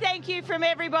 A big thank you from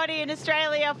everybody in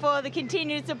Australia for the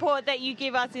continued support that you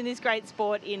give us in this great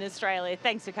sport in Australia.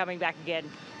 Thanks for coming back again.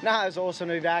 No, it's awesome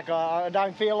to be back. I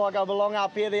don't feel like I belong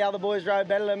up here. The other boys rode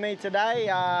better than me today.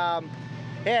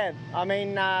 Yeah, I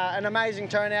mean, an amazing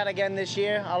turnout again this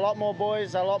year. A lot more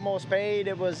boys, a lot more speed.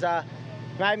 It was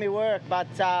made me work, but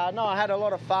no, I had a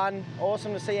lot of fun.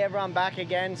 Awesome to see everyone back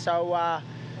again. So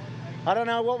I don't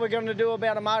know what we're going to do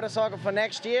about a motorcycle for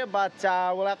next year, but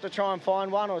we'll have to try and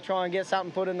find one or try and get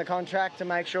something put in the contract to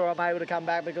make sure I'm able to come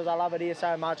back, because I love it here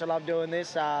so much. I love doing this.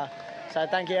 So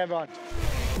thank you, everyone.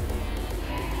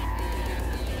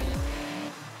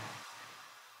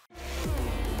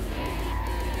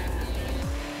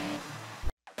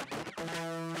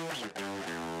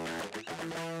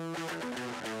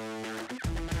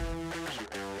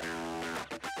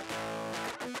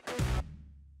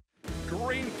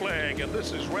 Green flag, and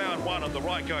this is round 1 of the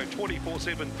Ryco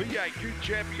 24/7 V8 Ute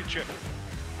Championship.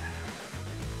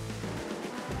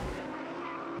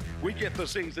 We get the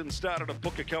season started at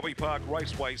Pukekohe Park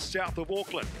Raceway south of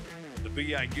Auckland. The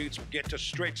V8 Utes will get to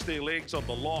stretch their legs on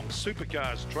the long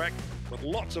supercars track with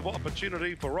lots of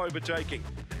opportunity for overtaking.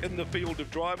 In the field of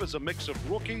drivers, a mix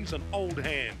of rookies and old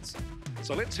hands.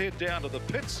 So let's head down to the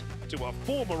pits to a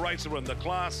former racer in the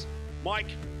class,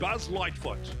 Mike Buzz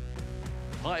Lightfoot.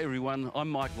 Hi everyone, I'm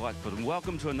Mike Lightfoot and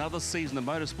welcome to another season of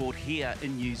motorsport here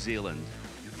in New Zealand.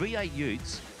 V8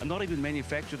 Utes are not even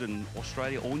manufactured in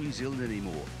Australia or New Zealand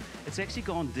anymore. It's actually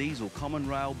gone diesel, common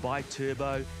rail,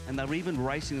 bi-turbo, and they're even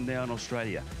racing them now in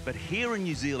Australia. But here in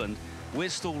New Zealand, we're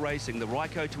still racing the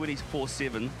Ryco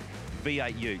 24/7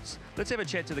 V8 Utes. Let's have a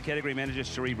chat to the category manager,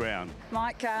 Cherie Brown.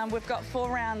 Mike, we've got 4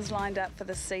 rounds lined up for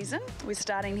this season. We're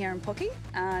starting here in Puke,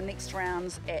 next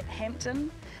round's at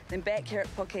Hampton, then back here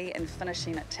at Puke and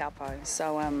finishing at Taupo.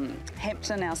 So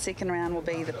Hampton, our second round, will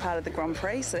be the part of the Grand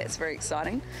Prix, so that's very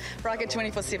exciting. Ryco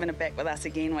 24/7 are back with us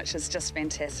again, which is just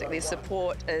fantastic. Their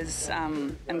support is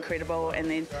incredible,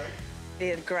 and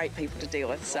they're great people to deal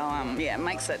with. So yeah, it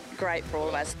makes it great for all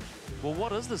of us. Well,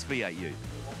 what is this V8 Ute?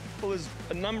 Well, there's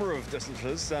a number of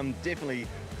distances. Definitely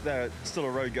they're still a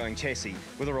road-going chassis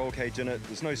with a roll cage in it.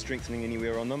 There's no strengthening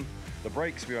anywhere on them. The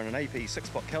brakes, we're on an AP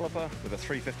 6-pot caliper with a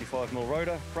 355mm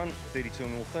rotor front,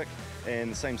 32mm thick,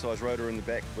 and the same size rotor in the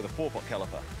back with a 4-pot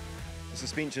caliper. The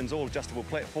suspension's all adjustable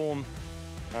platform,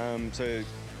 so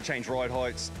change ride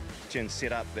heights, change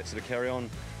setup, that sort of carry on.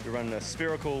 We run a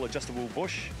spherical adjustable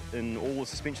bush in all the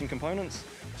suspension components,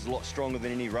 which is a lot stronger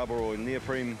than any rubber or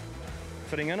neoprene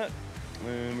fitting in it.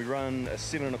 And we run a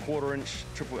 7 1/4 inch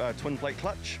twin plate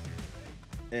clutch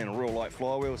and a real light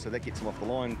flywheel, so that gets them off the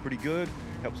line pretty good,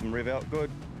 helps them rev out good.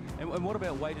 And what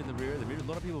about weight in the rear of the mirror? A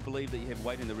lot of people believe that you have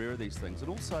weight in the rear of these things. And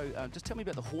also, just tell me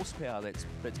about the horsepower that's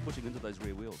pushing into those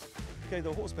rear wheels. Okay,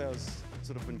 the horsepower's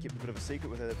sort of been kept a bit of a secret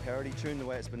with a parity tune, the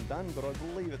way it's been done, but I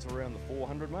believe it's around the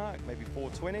 400 mark, maybe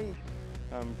 420,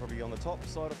 probably on the top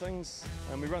side of things.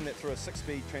 And we run that through a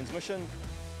 6-speed transmission,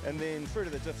 and then through to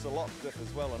the diff's a lock diff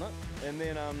as well in it. And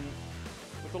then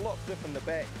with the lock diff in the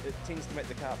back, it tends to make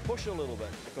the car push a little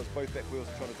bit because both back wheels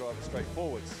are trying to drive it straight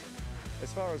forwards.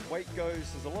 As far as weight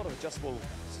goes, there's a lot of adjustable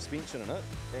suspension in it,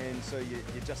 and so you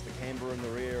adjust the camber in the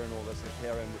rear and all this, the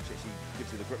power in, which actually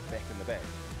gives you the grip back in the back.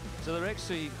 So they're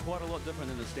actually quite a lot different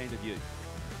than the standard Ute.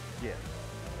 Yeah.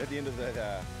 At the end of that,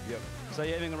 yep. So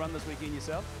you're having a run this weekend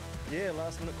yourself? Yeah,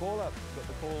 last minute call up. Got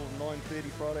the call 9:30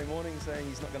 Friday morning saying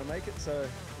he's not going to make it, so I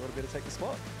thought I'd better take the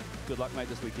spot. Good luck, mate,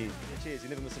 this weekend. Yeah, cheers. You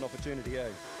never miss an opportunity, eh?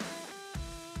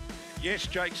 Yes,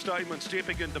 Jake Stoneman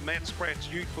stepping into Matt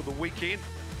Spratt's Ute for the weekend.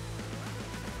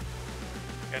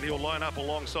 And he'll line up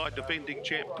alongside defending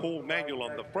champ Paul Manuel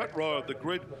on the front row of the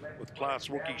grid, with class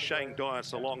rookie Shane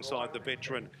Dias alongside the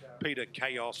veteran Peter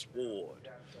Chaos Ward.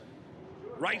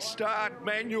 Race start,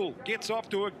 Manuel gets off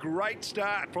to a great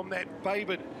start from that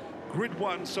favoured Grid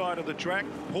 1 side of the track.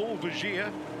 Paul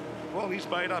Vigier, well, he's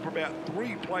made up about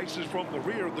 3 places from the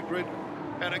rear of the grid,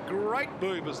 and a great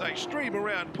move as they stream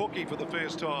around Pukekohe for the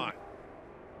first time.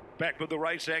 Back with the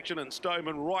race action, and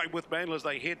Stoneman right with Manuel as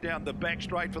they head down the back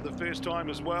straight for the first time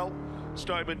as well.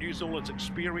 Stoneman using all its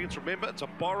experience. Remember, it's a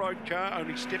borrowed car,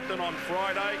 only stepped in on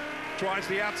Friday. Tries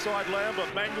the outside lamb,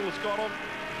 but Manuel has got him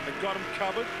and got him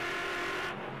covered.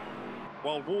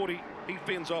 While Wardy, he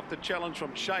fends off the challenge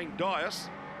from Shane Dias,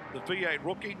 the V8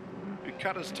 rookie, who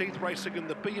cut his teeth racing in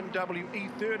the BMW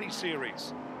E30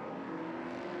 series.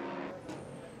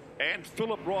 And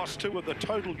Philip Ross, too, of the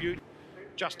Total Ute,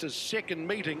 just his second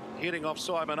meeting, heading off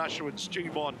Simon Usher and Stu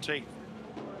Monteith.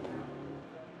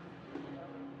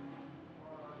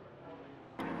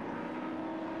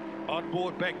 On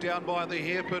board, back down by the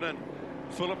hairpin, and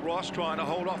Philip Ross trying to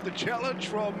hold off the challenge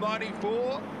from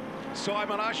 94.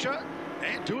 Simon Usher,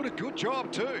 and doing a good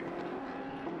job too.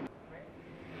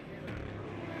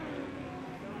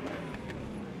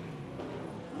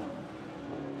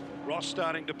 Ross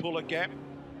starting to pull a gap.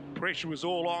 Pressure was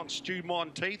all on Stu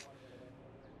Monteith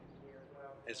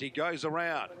as he goes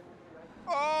around.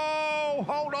 Oh,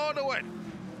 hold on to it.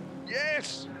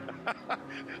 Yes.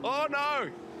 Oh, no.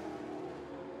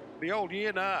 The old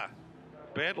nah.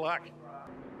 Bad luck.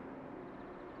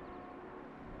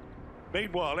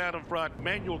 Meanwhile, out in front,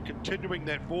 Manuel continuing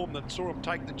that form that saw him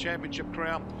take the championship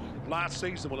crown last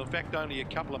season. Well, in fact, only a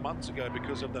couple of months ago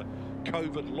because of the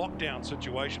COVID lockdown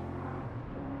situation.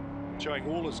 Showing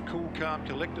all his cool, calm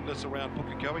collectedness around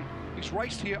Pukekohe. He's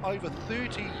raced here over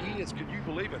 30 years, can you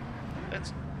believe it?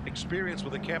 That's experience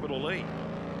with a capital E.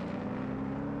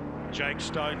 Jake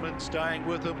Stoneman staying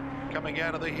with him, coming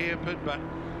out of the hairpin, but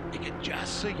you can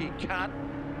just see he can't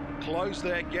close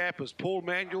that gap as Paul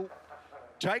Manuel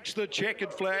takes the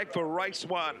checkered flag for race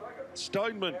 1.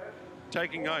 Stoneman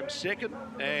taking home second,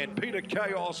 and Peter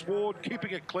Chaos Ward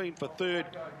keeping it clean for third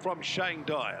from Shane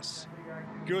Dias.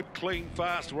 Good, clean,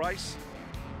 fast race.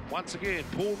 Once again,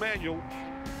 Paul Manuel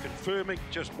confirming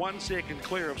just 1 second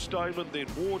clear of Stoneman, then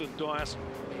Ward and Dias.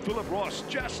 Philip Ross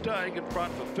just staying in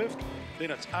front for 5th. Then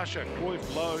it's Usher,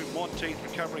 Cruyff, Lowe, Monteith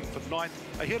recovering for 9th,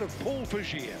 ahead of Paul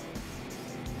Vigier.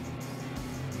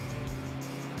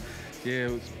 Yeah,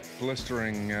 it was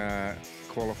blistering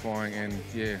qualifying, and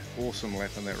yeah, awesome lap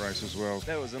in that race as well.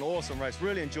 That was an awesome race,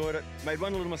 really enjoyed it. Made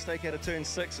one little mistake out of turn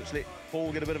 6, which let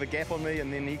Paul get a bit of a gap on me,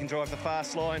 and then he can drive the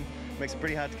fast line. Makes it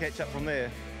pretty hard to catch up from there.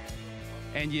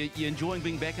 And you're enjoying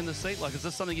being back in the seat? Like, is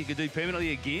this something you could do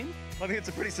permanently again? I think it's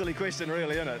a pretty silly question,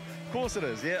 really, isn't it? Of course it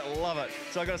is, yeah, love it.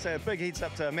 So I've got to say a big heads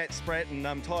up to Matt Spratt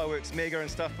and Tyreworks Mega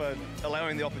and stuff for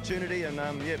allowing the opportunity, and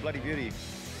yeah, bloody beauty.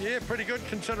 Yeah, pretty good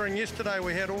considering yesterday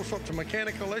we had all sorts of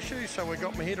mechanical issues, so we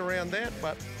got my head around that,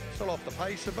 but still off the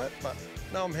pace a bit, but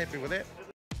no, I'm happy with that.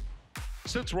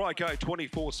 Since Ryco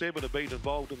 24/7 have been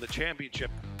involved in the championship,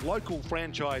 local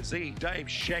franchisee Dave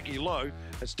Shaggy Lowe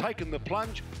has taken the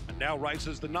plunge and now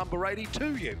races the number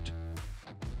 82 Ute.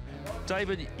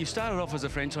 David, you started off as a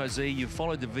franchisee, you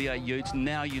followed the V8 Utes,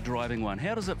 now you're driving one.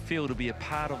 How does it feel to be a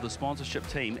part of the sponsorship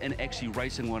team and actually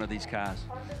racing one of these cars?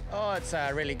 Oh, it's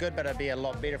really good, but it'd be a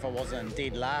lot better if I wasn't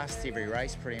dead last every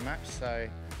race pretty much. So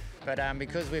But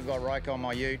because we've got Ryco on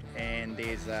my ute and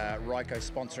there's Ryco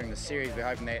sponsoring the series, we're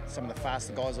hoping that some of the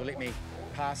faster guys will let me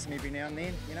pass them every now and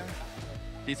then, you know.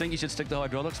 Do you think you should stick to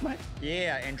hydraulics, mate?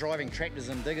 Yeah, and driving tractors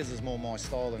and diggers is more my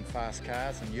style than fast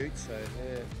cars and utes, so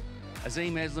yeah.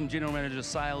 Azim Aslam, General Manager of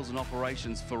Sales and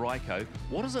Operations for Ryco.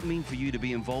 What does it mean for you to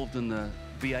be involved in the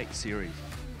V8 series?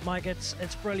 Mike, it's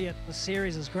brilliant. The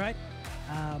series is great.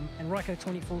 And Ryco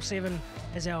 24/7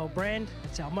 is our brand.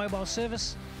 It's our mobile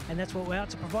service. And that's what we're out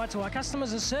to provide to our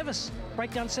customers is service.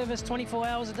 Breakdown service 24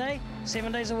 hours a day,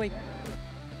 7 days a week.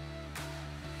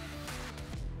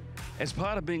 As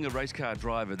part of being a race car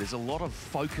driver, there's a lot of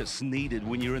focus needed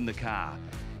when you're in the car.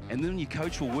 And then your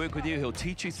coach will work with you, he'll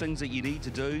teach you things that you need to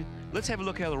do. Let's have a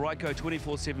look how the Ryco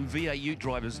 24/7 V8 Ute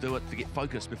drivers do it to get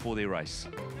focused before their race.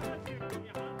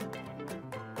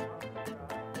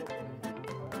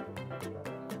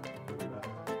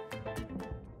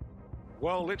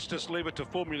 Well, let's just leave it to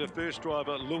Formula First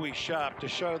driver Louis Sharp to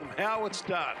show them how it's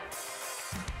done.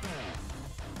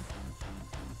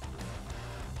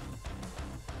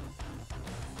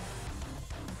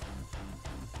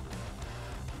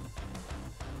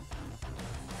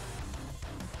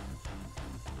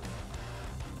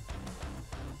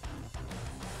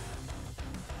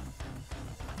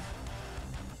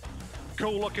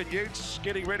 Cool looking utes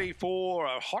getting ready for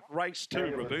a hot race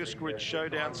 2 reverse grid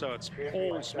showdown. So it's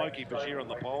Paul Smokey Fagier on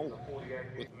the pole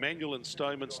with Manuel and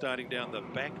Stoneman starting down the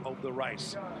back of the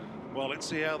race. Well, let's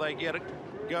see how they get it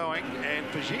going. And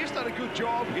Fagier's done a good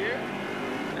job here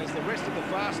as the rest of the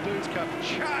fast dudes come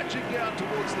charging down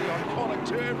towards the iconic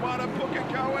turn 1 of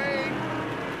Pukekohe.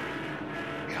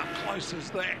 How close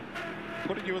is that?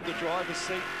 Putting you in the driver's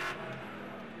seat.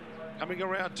 Coming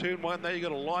around turn 1 there, you got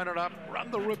to line it up,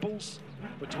 run the ripples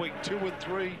between 2 and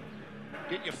 3.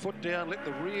 Get your foot down, let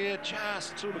the rear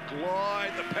just sort of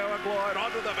glide, the power glide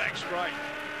onto the back straight.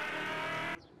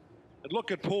 And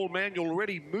look at Paul Manuel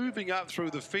already moving up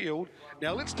through the field.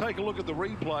 Now let's take a look at the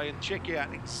replay and check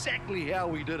out exactly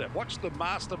how he did it. Watch the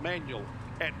master Manuel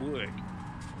at work.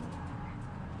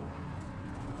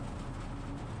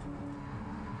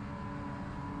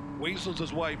 Weasels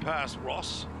his way past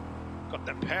Ross. Got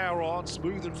the power on,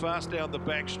 smooth and fast down the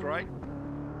back straight.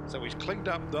 So he's cleaned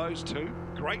up those two.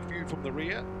 Great view from the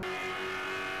rear.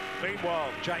 Meanwhile,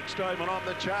 Jake Stoneman on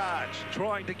the charge,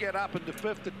 trying to get up into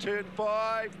 5th at turn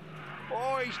 5.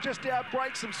 Oh, he's just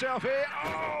out-brakes himself here.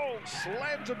 Oh,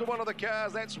 slams into one of the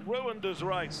cars. That's ruined his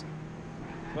race.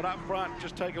 But up front,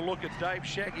 just take a look at Dave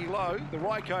Shaggy Lowe, the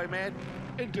Ryco man,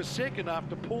 into 2nd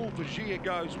after Paul Fagier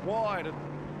goes wide and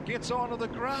gets onto the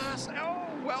grass. Oh,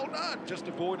 well done. Just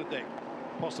avoided that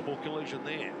possible collision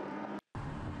there.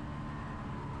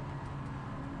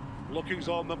 Look who's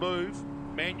on the move.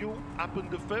 Manuel up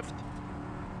into 5th.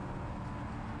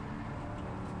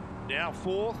 Now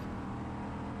 4th.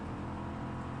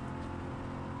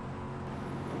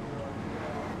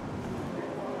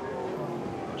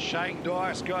 Shane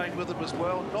Dice going with him as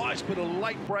well. Nice bit of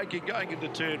late braking going into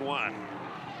turn 1.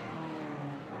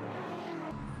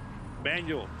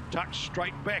 Manuel tucked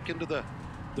straight back into the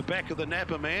back of the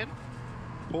Napa man.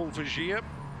 Paul Fagier.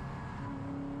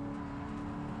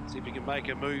 See if he can make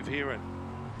a move here and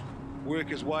work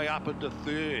his way up into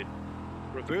 3rd.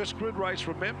 Reverse grid race,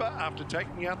 remember, after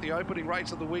taking out the opening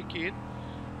race of the weekend.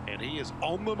 And he is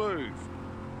on the move.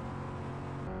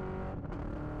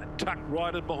 And tucked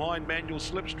right in behind Manuel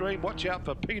Slipstream. Watch out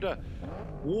for Peter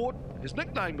Ward. His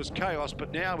nickname was Chaos,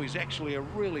 but now he's actually a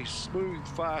really smooth,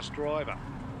 fast driver.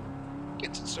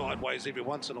 Gets it sideways every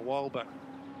once in a while, but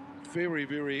very,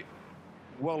 very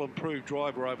well improved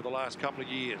driver over the last couple of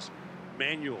years.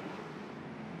 Manuel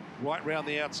right round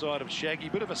the outside of Shaggy.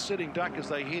 Bit of a sitting duck as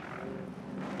they head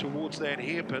towards that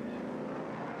hairpin.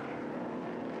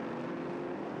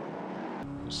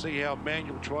 We'll see how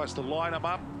Manuel tries to line him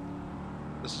up.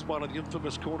 This is one of the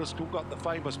infamous corners. Still got the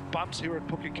famous bumps here at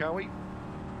Pukekohe.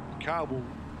 The car will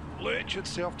lurch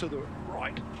itself to the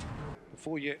right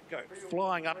before you go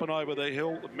flying up and over the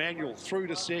hill. Manuel through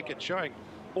to 2nd, showing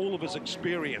all of his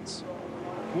experience.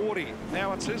 Wardy,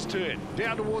 now it's his turn.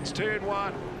 Down towards turn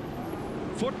 1.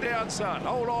 Foot down, son.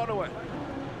 Hold on to it.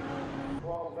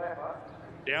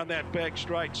 Down that back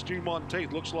straight, Stu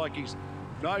Monteith looks like he's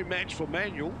no match for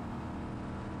Manuel.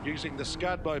 Using the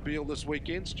Scudmobile this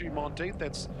weekend, Stu Monteith,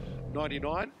 that's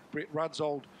 99. Brett Rudd's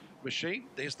old machine.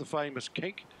 There's the famous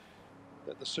kink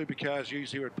that the supercars use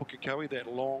here at Pukekohe,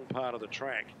 that long part of the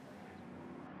track.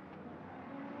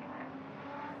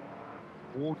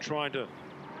 Ward trying to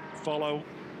follow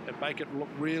and make it look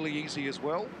really easy as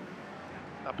well.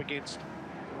 Up against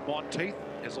Monteith,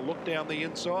 has a look down the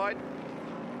inside.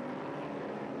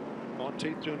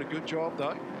 Monteith doing a good job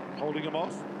though, holding him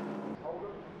off.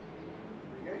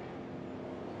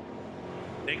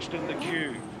 Next in the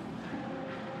queue.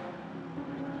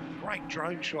 Great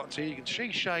drone shots here. You can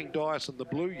see Shane Dias in the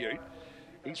blue ute.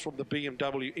 He's from the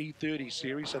BMW E30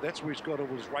 series, so that's where he's got all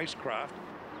his racecraft.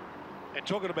 And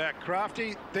talking about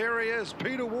crafty, there he is,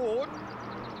 Peter Ward.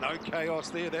 No chaos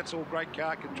there, that's all great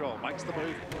car control. Makes the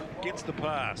move, gets the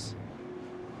pass.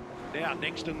 Now,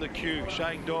 next in the queue,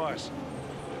 Shane Dias.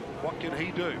 What can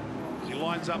he do? He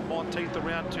lines up Monteith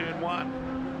around turn 1.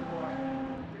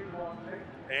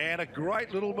 And a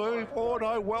great little move. Oh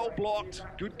no, well blocked.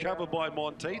 Good cover by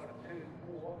Monteith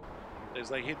as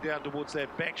they head down towards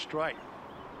that back straight.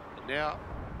 And now,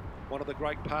 one of the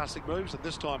great passing moves, and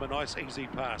this time a nice easy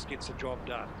pass gets the job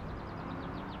done.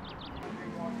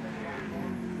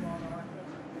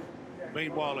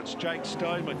 Meanwhile, it's Jake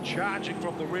Stoneman charging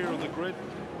from the rear of the grid.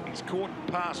 He's caught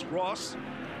past Ross.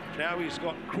 Now he's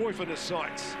got Cruyff in his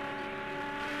sights.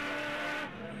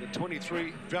 The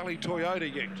 23 Valley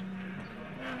Toyota ute.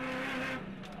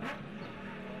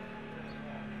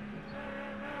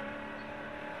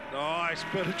 Nice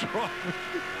bit of drive,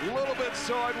 a little bit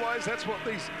sideways. That's what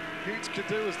these utes can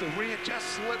do, as the rear just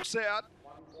slips out.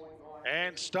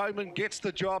 And Stoneman gets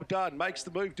the job done, makes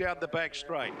the move down the back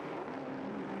straight.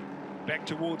 Back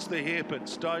towards the hairpin,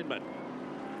 Stoneman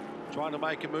trying to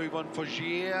make a move on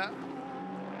Fogier.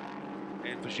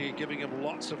 And Fogier giving him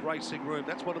lots of racing room.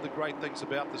 That's one of the great things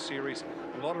about the series.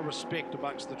 A lot of respect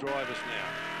amongst the drivers now.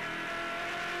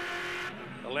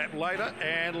 A lap later,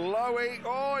 and Lowy,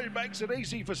 oh, he makes it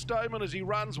easy for Stoneman as he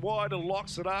runs wide and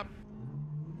locks it up.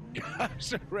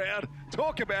 Goes around.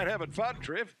 Talk about having fun,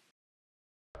 Trev.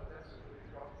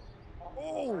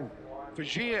 Oh,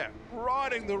 Fogier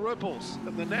riding the ripples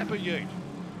in the Napa ute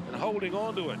and holding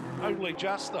on to it. Only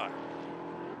just though.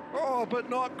 Oh, but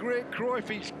not Greg Cruyff.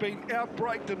 He's been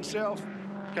outbraked himself.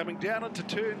 Coming down into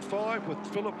turn 5 with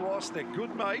Philip Ross. They're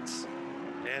good mates.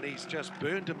 And he's just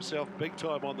burned himself big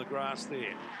time on the grass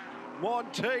there.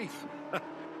 Monteith.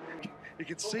 You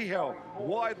can see how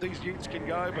wide these utes can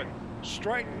go, but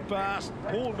straight and fast.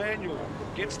 Paul Manuel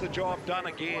gets the job done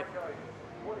again.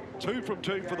 2 from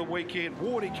 2 for the weekend.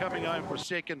 Wardy coming home for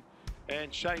second,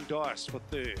 and Shane Dias for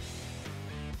third.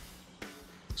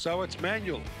 So it's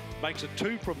Manuel makes it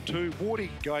 2 from 2. Wardy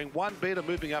going one better,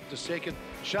 moving up to second.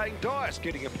 Shane Dias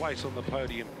getting a place on the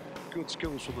podium. Good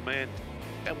skills from the man,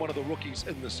 and one of the rookies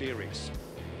in the series.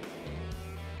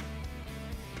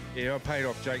 Yeah, I paid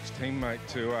off Jake's teammate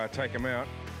to take him out,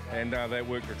 and that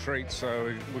worked a treat.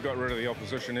 So we got rid of the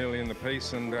opposition early in the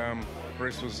piece, and the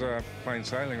rest was plain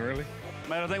sailing, really.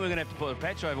 Mate, I think we're going to have to put a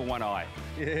patch over one eye.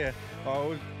 Yeah,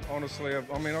 honestly,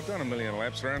 I mean, I've done a million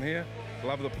laps around here.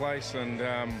 Love the place, and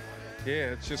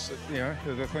yeah, it's just, you know,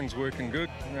 the thing's working good,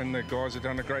 and the guys have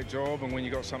done a great job. And when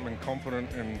you got something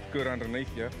confident and good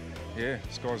underneath you, yeah,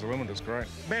 sky's the limit. It's great.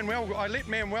 Manuel, I let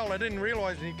Manuel. I didn't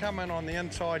realise he'd come in on the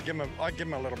inside. I give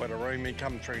him a little bit of room. He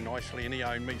come through nicely, and he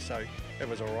owned me, so it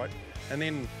was all right. And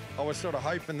then I was sort of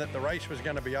hoping that the race was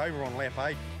going to be over on lap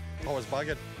 8. I was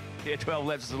buggered. Yeah, 12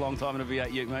 laps is a long time in a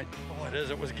V8 ute, mate. Oh, it is.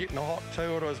 It was getting hot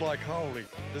too. It was like, holy,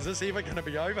 is this ever going to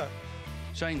be over?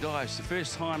 Shane Dias, the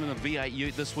first time in a V8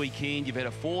 ute this weekend. You've had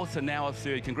a 4th and now a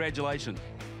 3rd. Congratulations.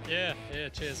 Yeah,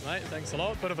 cheers, mate. Thanks a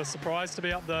lot. Bit of a surprise to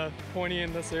be up the pointy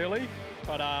end this early.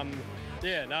 But,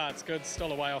 yeah, no, it's good.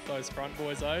 Still away off those front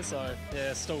boys, though. So,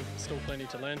 yeah, still plenty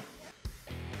to learn.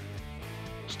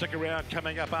 Stick around.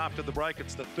 Coming up after the break,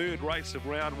 it's the 3rd race of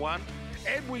round 1.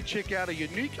 And we check out a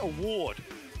unique award.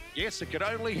 Yes, it could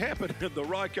only happen in the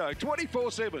Ryco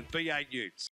 24/7 V8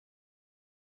 utes.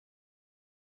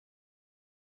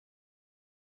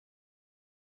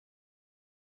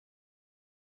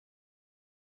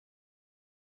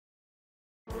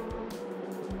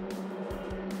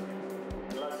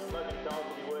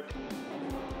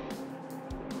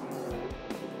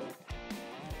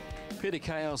 Peter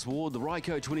Chaos Ward, the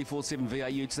Ryco 24/7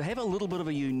 V8 utes, they have a little bit of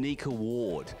a unique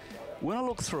award. When I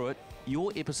look through it,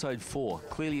 your episode 4,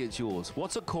 clearly it's yours.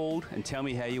 What's it called, and tell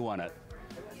me how you won it?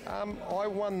 I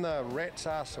won the Rat's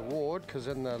Ass Award because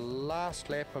in the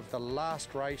last lap of the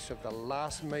last race of the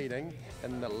last meeting,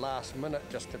 in the last minute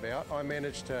just about, I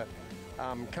managed to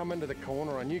come into the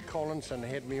corner. I knew Collinson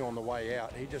had me on the way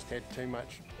out. He just had too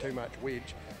much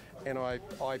wedge, and I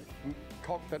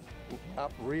cocked it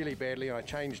up really badly, and I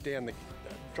changed down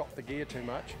dropped the gear too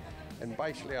much, and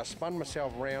basically I spun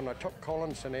myself around. I took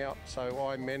Collinson out, so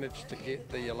I managed to get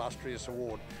the illustrious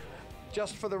award.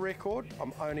 Just for the record,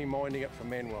 I'm only minding it for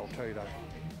Manuel too,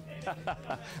 though.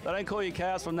 They don't call you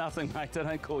Chaos for nothing, mate. They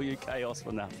don't call you Chaos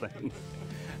for nothing.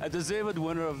 A deserved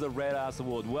winner of the Rat Ass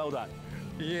Award. Well done.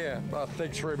 Yeah, well,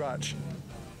 thanks very much.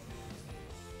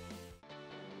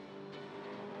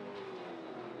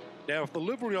 Now, if the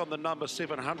livery on the number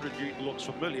 700 Ute looks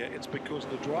familiar, it's because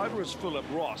the driver is Philip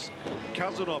Ross,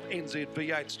 cousin of NZ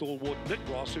V8 stalwart Nick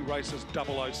Ross, who races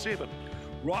 007.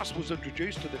 Ross was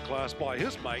introduced to the class by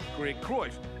his mate, Greg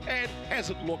Cruyff, and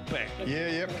hasn't looked back.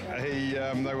 Yeah,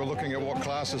 they were looking at what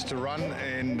classes to run,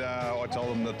 and I told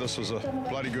them that this was a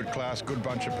bloody good class, good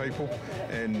bunch of people,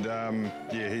 and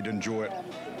yeah, he'd enjoy it.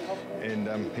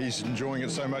 And he's enjoying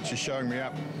it so much he's showing me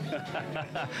up.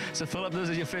 So Philip, this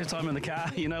is your first time in the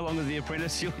car. You're no longer the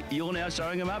apprentice. You're now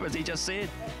showing him up, as he just said.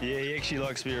 Yeah, he actually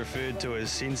likes to be referred to as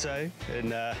sensei in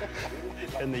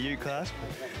the Ute class.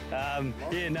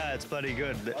 Yeah, no, it's bloody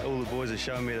good. All the boys are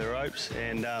showing me the ropes,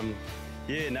 and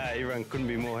yeah, no, everyone couldn't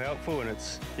be more helpful, and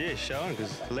it's showing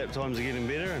because lap times are getting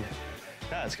better, and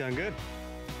no, it's going good.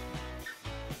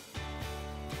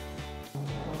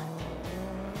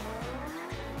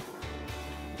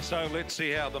 So let's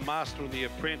see how the master and the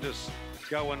apprentice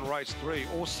go in race 3,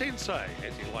 or Sensei,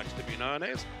 as he likes to be known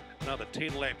as. Another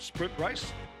 10-lap sprint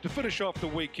race to finish off the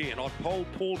weekend. On pole,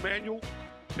 Paul Manuel,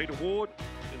 Peter Ward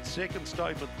in second,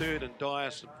 Stoneman third, and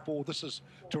Dias in fourth. This is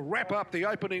to wrap up the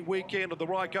opening weekend of the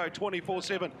Ryco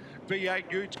 24/7 V8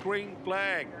 Utes. Green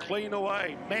flag, clean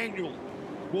away. Manuel,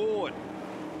 Ward,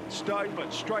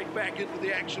 Stoneman straight back into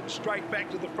the action, straight back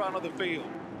to the front of the field.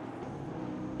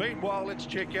 Meanwhile, let's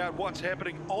check out what's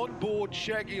happening on board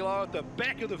Shaggy Low at the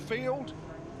back of the field.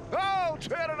 Oh,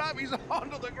 turn it up, he's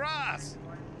onto the grass.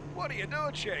 What are you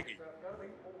doing, Shaggy?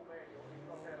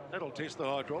 That'll test the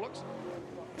hydraulics.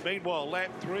 Meanwhile, lap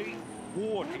 3,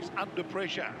 Ward, he's under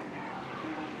pressure.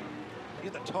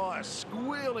 Hear the tyres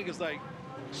squealing as they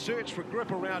search for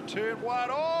grip around turn 1.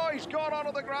 Oh, he's gone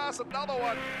onto the grass, another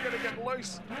one going to get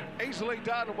loose. Easily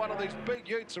done in one of these big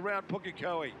Utes around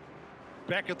Pukekohe.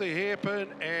 Back at the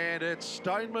hairpin, and it's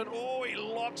Stoneman. Oh, he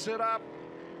locks it up.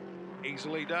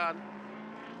 Easily done.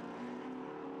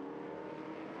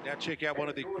 Now check out one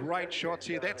of the great shots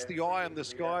here. That's the eye in the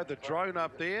sky, the drone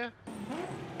up there.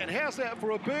 And how's that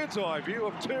for a bird's eye view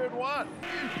of turn 1?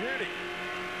 Beauty.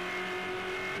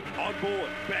 On board,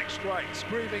 back straight,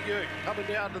 Screaming Ute, coming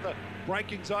down to the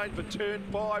braking zone for turn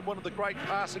 5, one of the great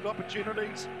passing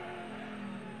opportunities.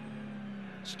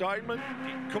 Stoneman,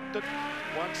 he cooked it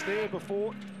once there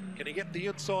before. Can he get the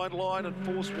inside line and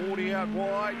force Wardy out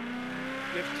wide?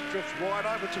 Drifts right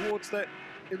over towards that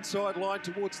inside line,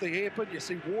 towards the hairpin. You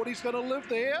see Wardy's going to live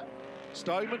there.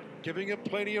 Stoneman giving him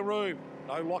plenty of room.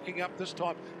 No locking up this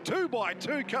time.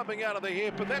 2x2 coming out of the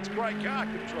hairpin. That's great car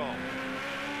control.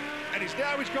 And he's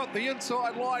got the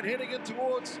inside line heading in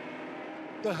towards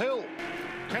the hill.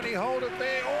 Can he hold it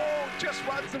there? Oh, just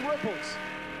runs the ripples.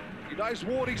 He knows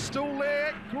Wardy's still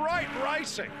there. Great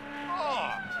racing.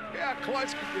 Oh, how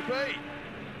close can you be?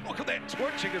 Look at that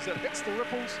twitching as it hits the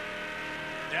ripples.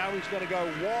 Now he's going to go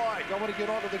wide. Don't want to get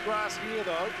onto the grass here,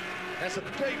 though. Has a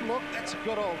deep look. That's a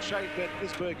good old Shane Van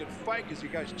Gisbergen fake as he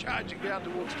goes charging down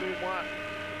towards turn 1.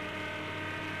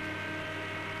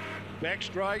 Back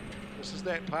straight. This is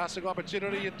that passing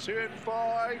opportunity in turn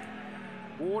 5.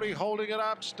 Wardy holding it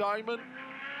up. Stoneman.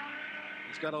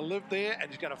 He's going to live there, and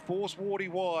he's going to force Wardy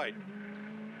wide.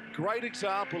 Great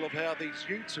example of how these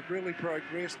Utes have really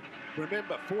progressed.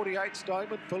 Remember, 48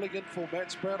 Stoneman filling in for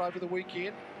Matt Sprout over the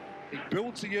weekend. He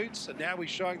builds the Utes, and now he's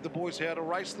showing the boys how to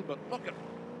race them. But look at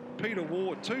Peter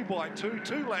Ward, 2x2,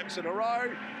 2 laps in a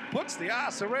row, puts the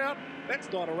arse around. That's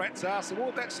not a rat's arse at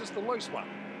all, that's just a loose one.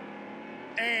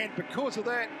 And because of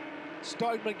that,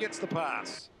 Stoneman gets the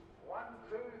pass.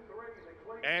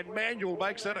 And Manuel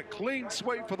makes that a clean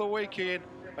sweep for the weekend.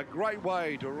 A great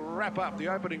way to wrap up the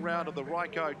opening round of the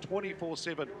Ryco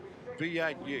 24/7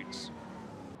 V8 Utes.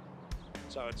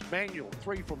 So it's Manuel,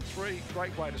 3 from 3.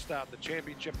 Great way to start the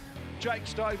championship. Jake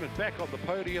Stoneman back on the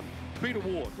podium. Peter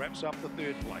Ward wraps up the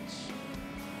 3rd place.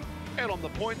 And on the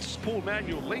points, Paul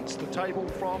Manuel leads the table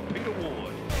from Peter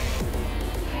Ward.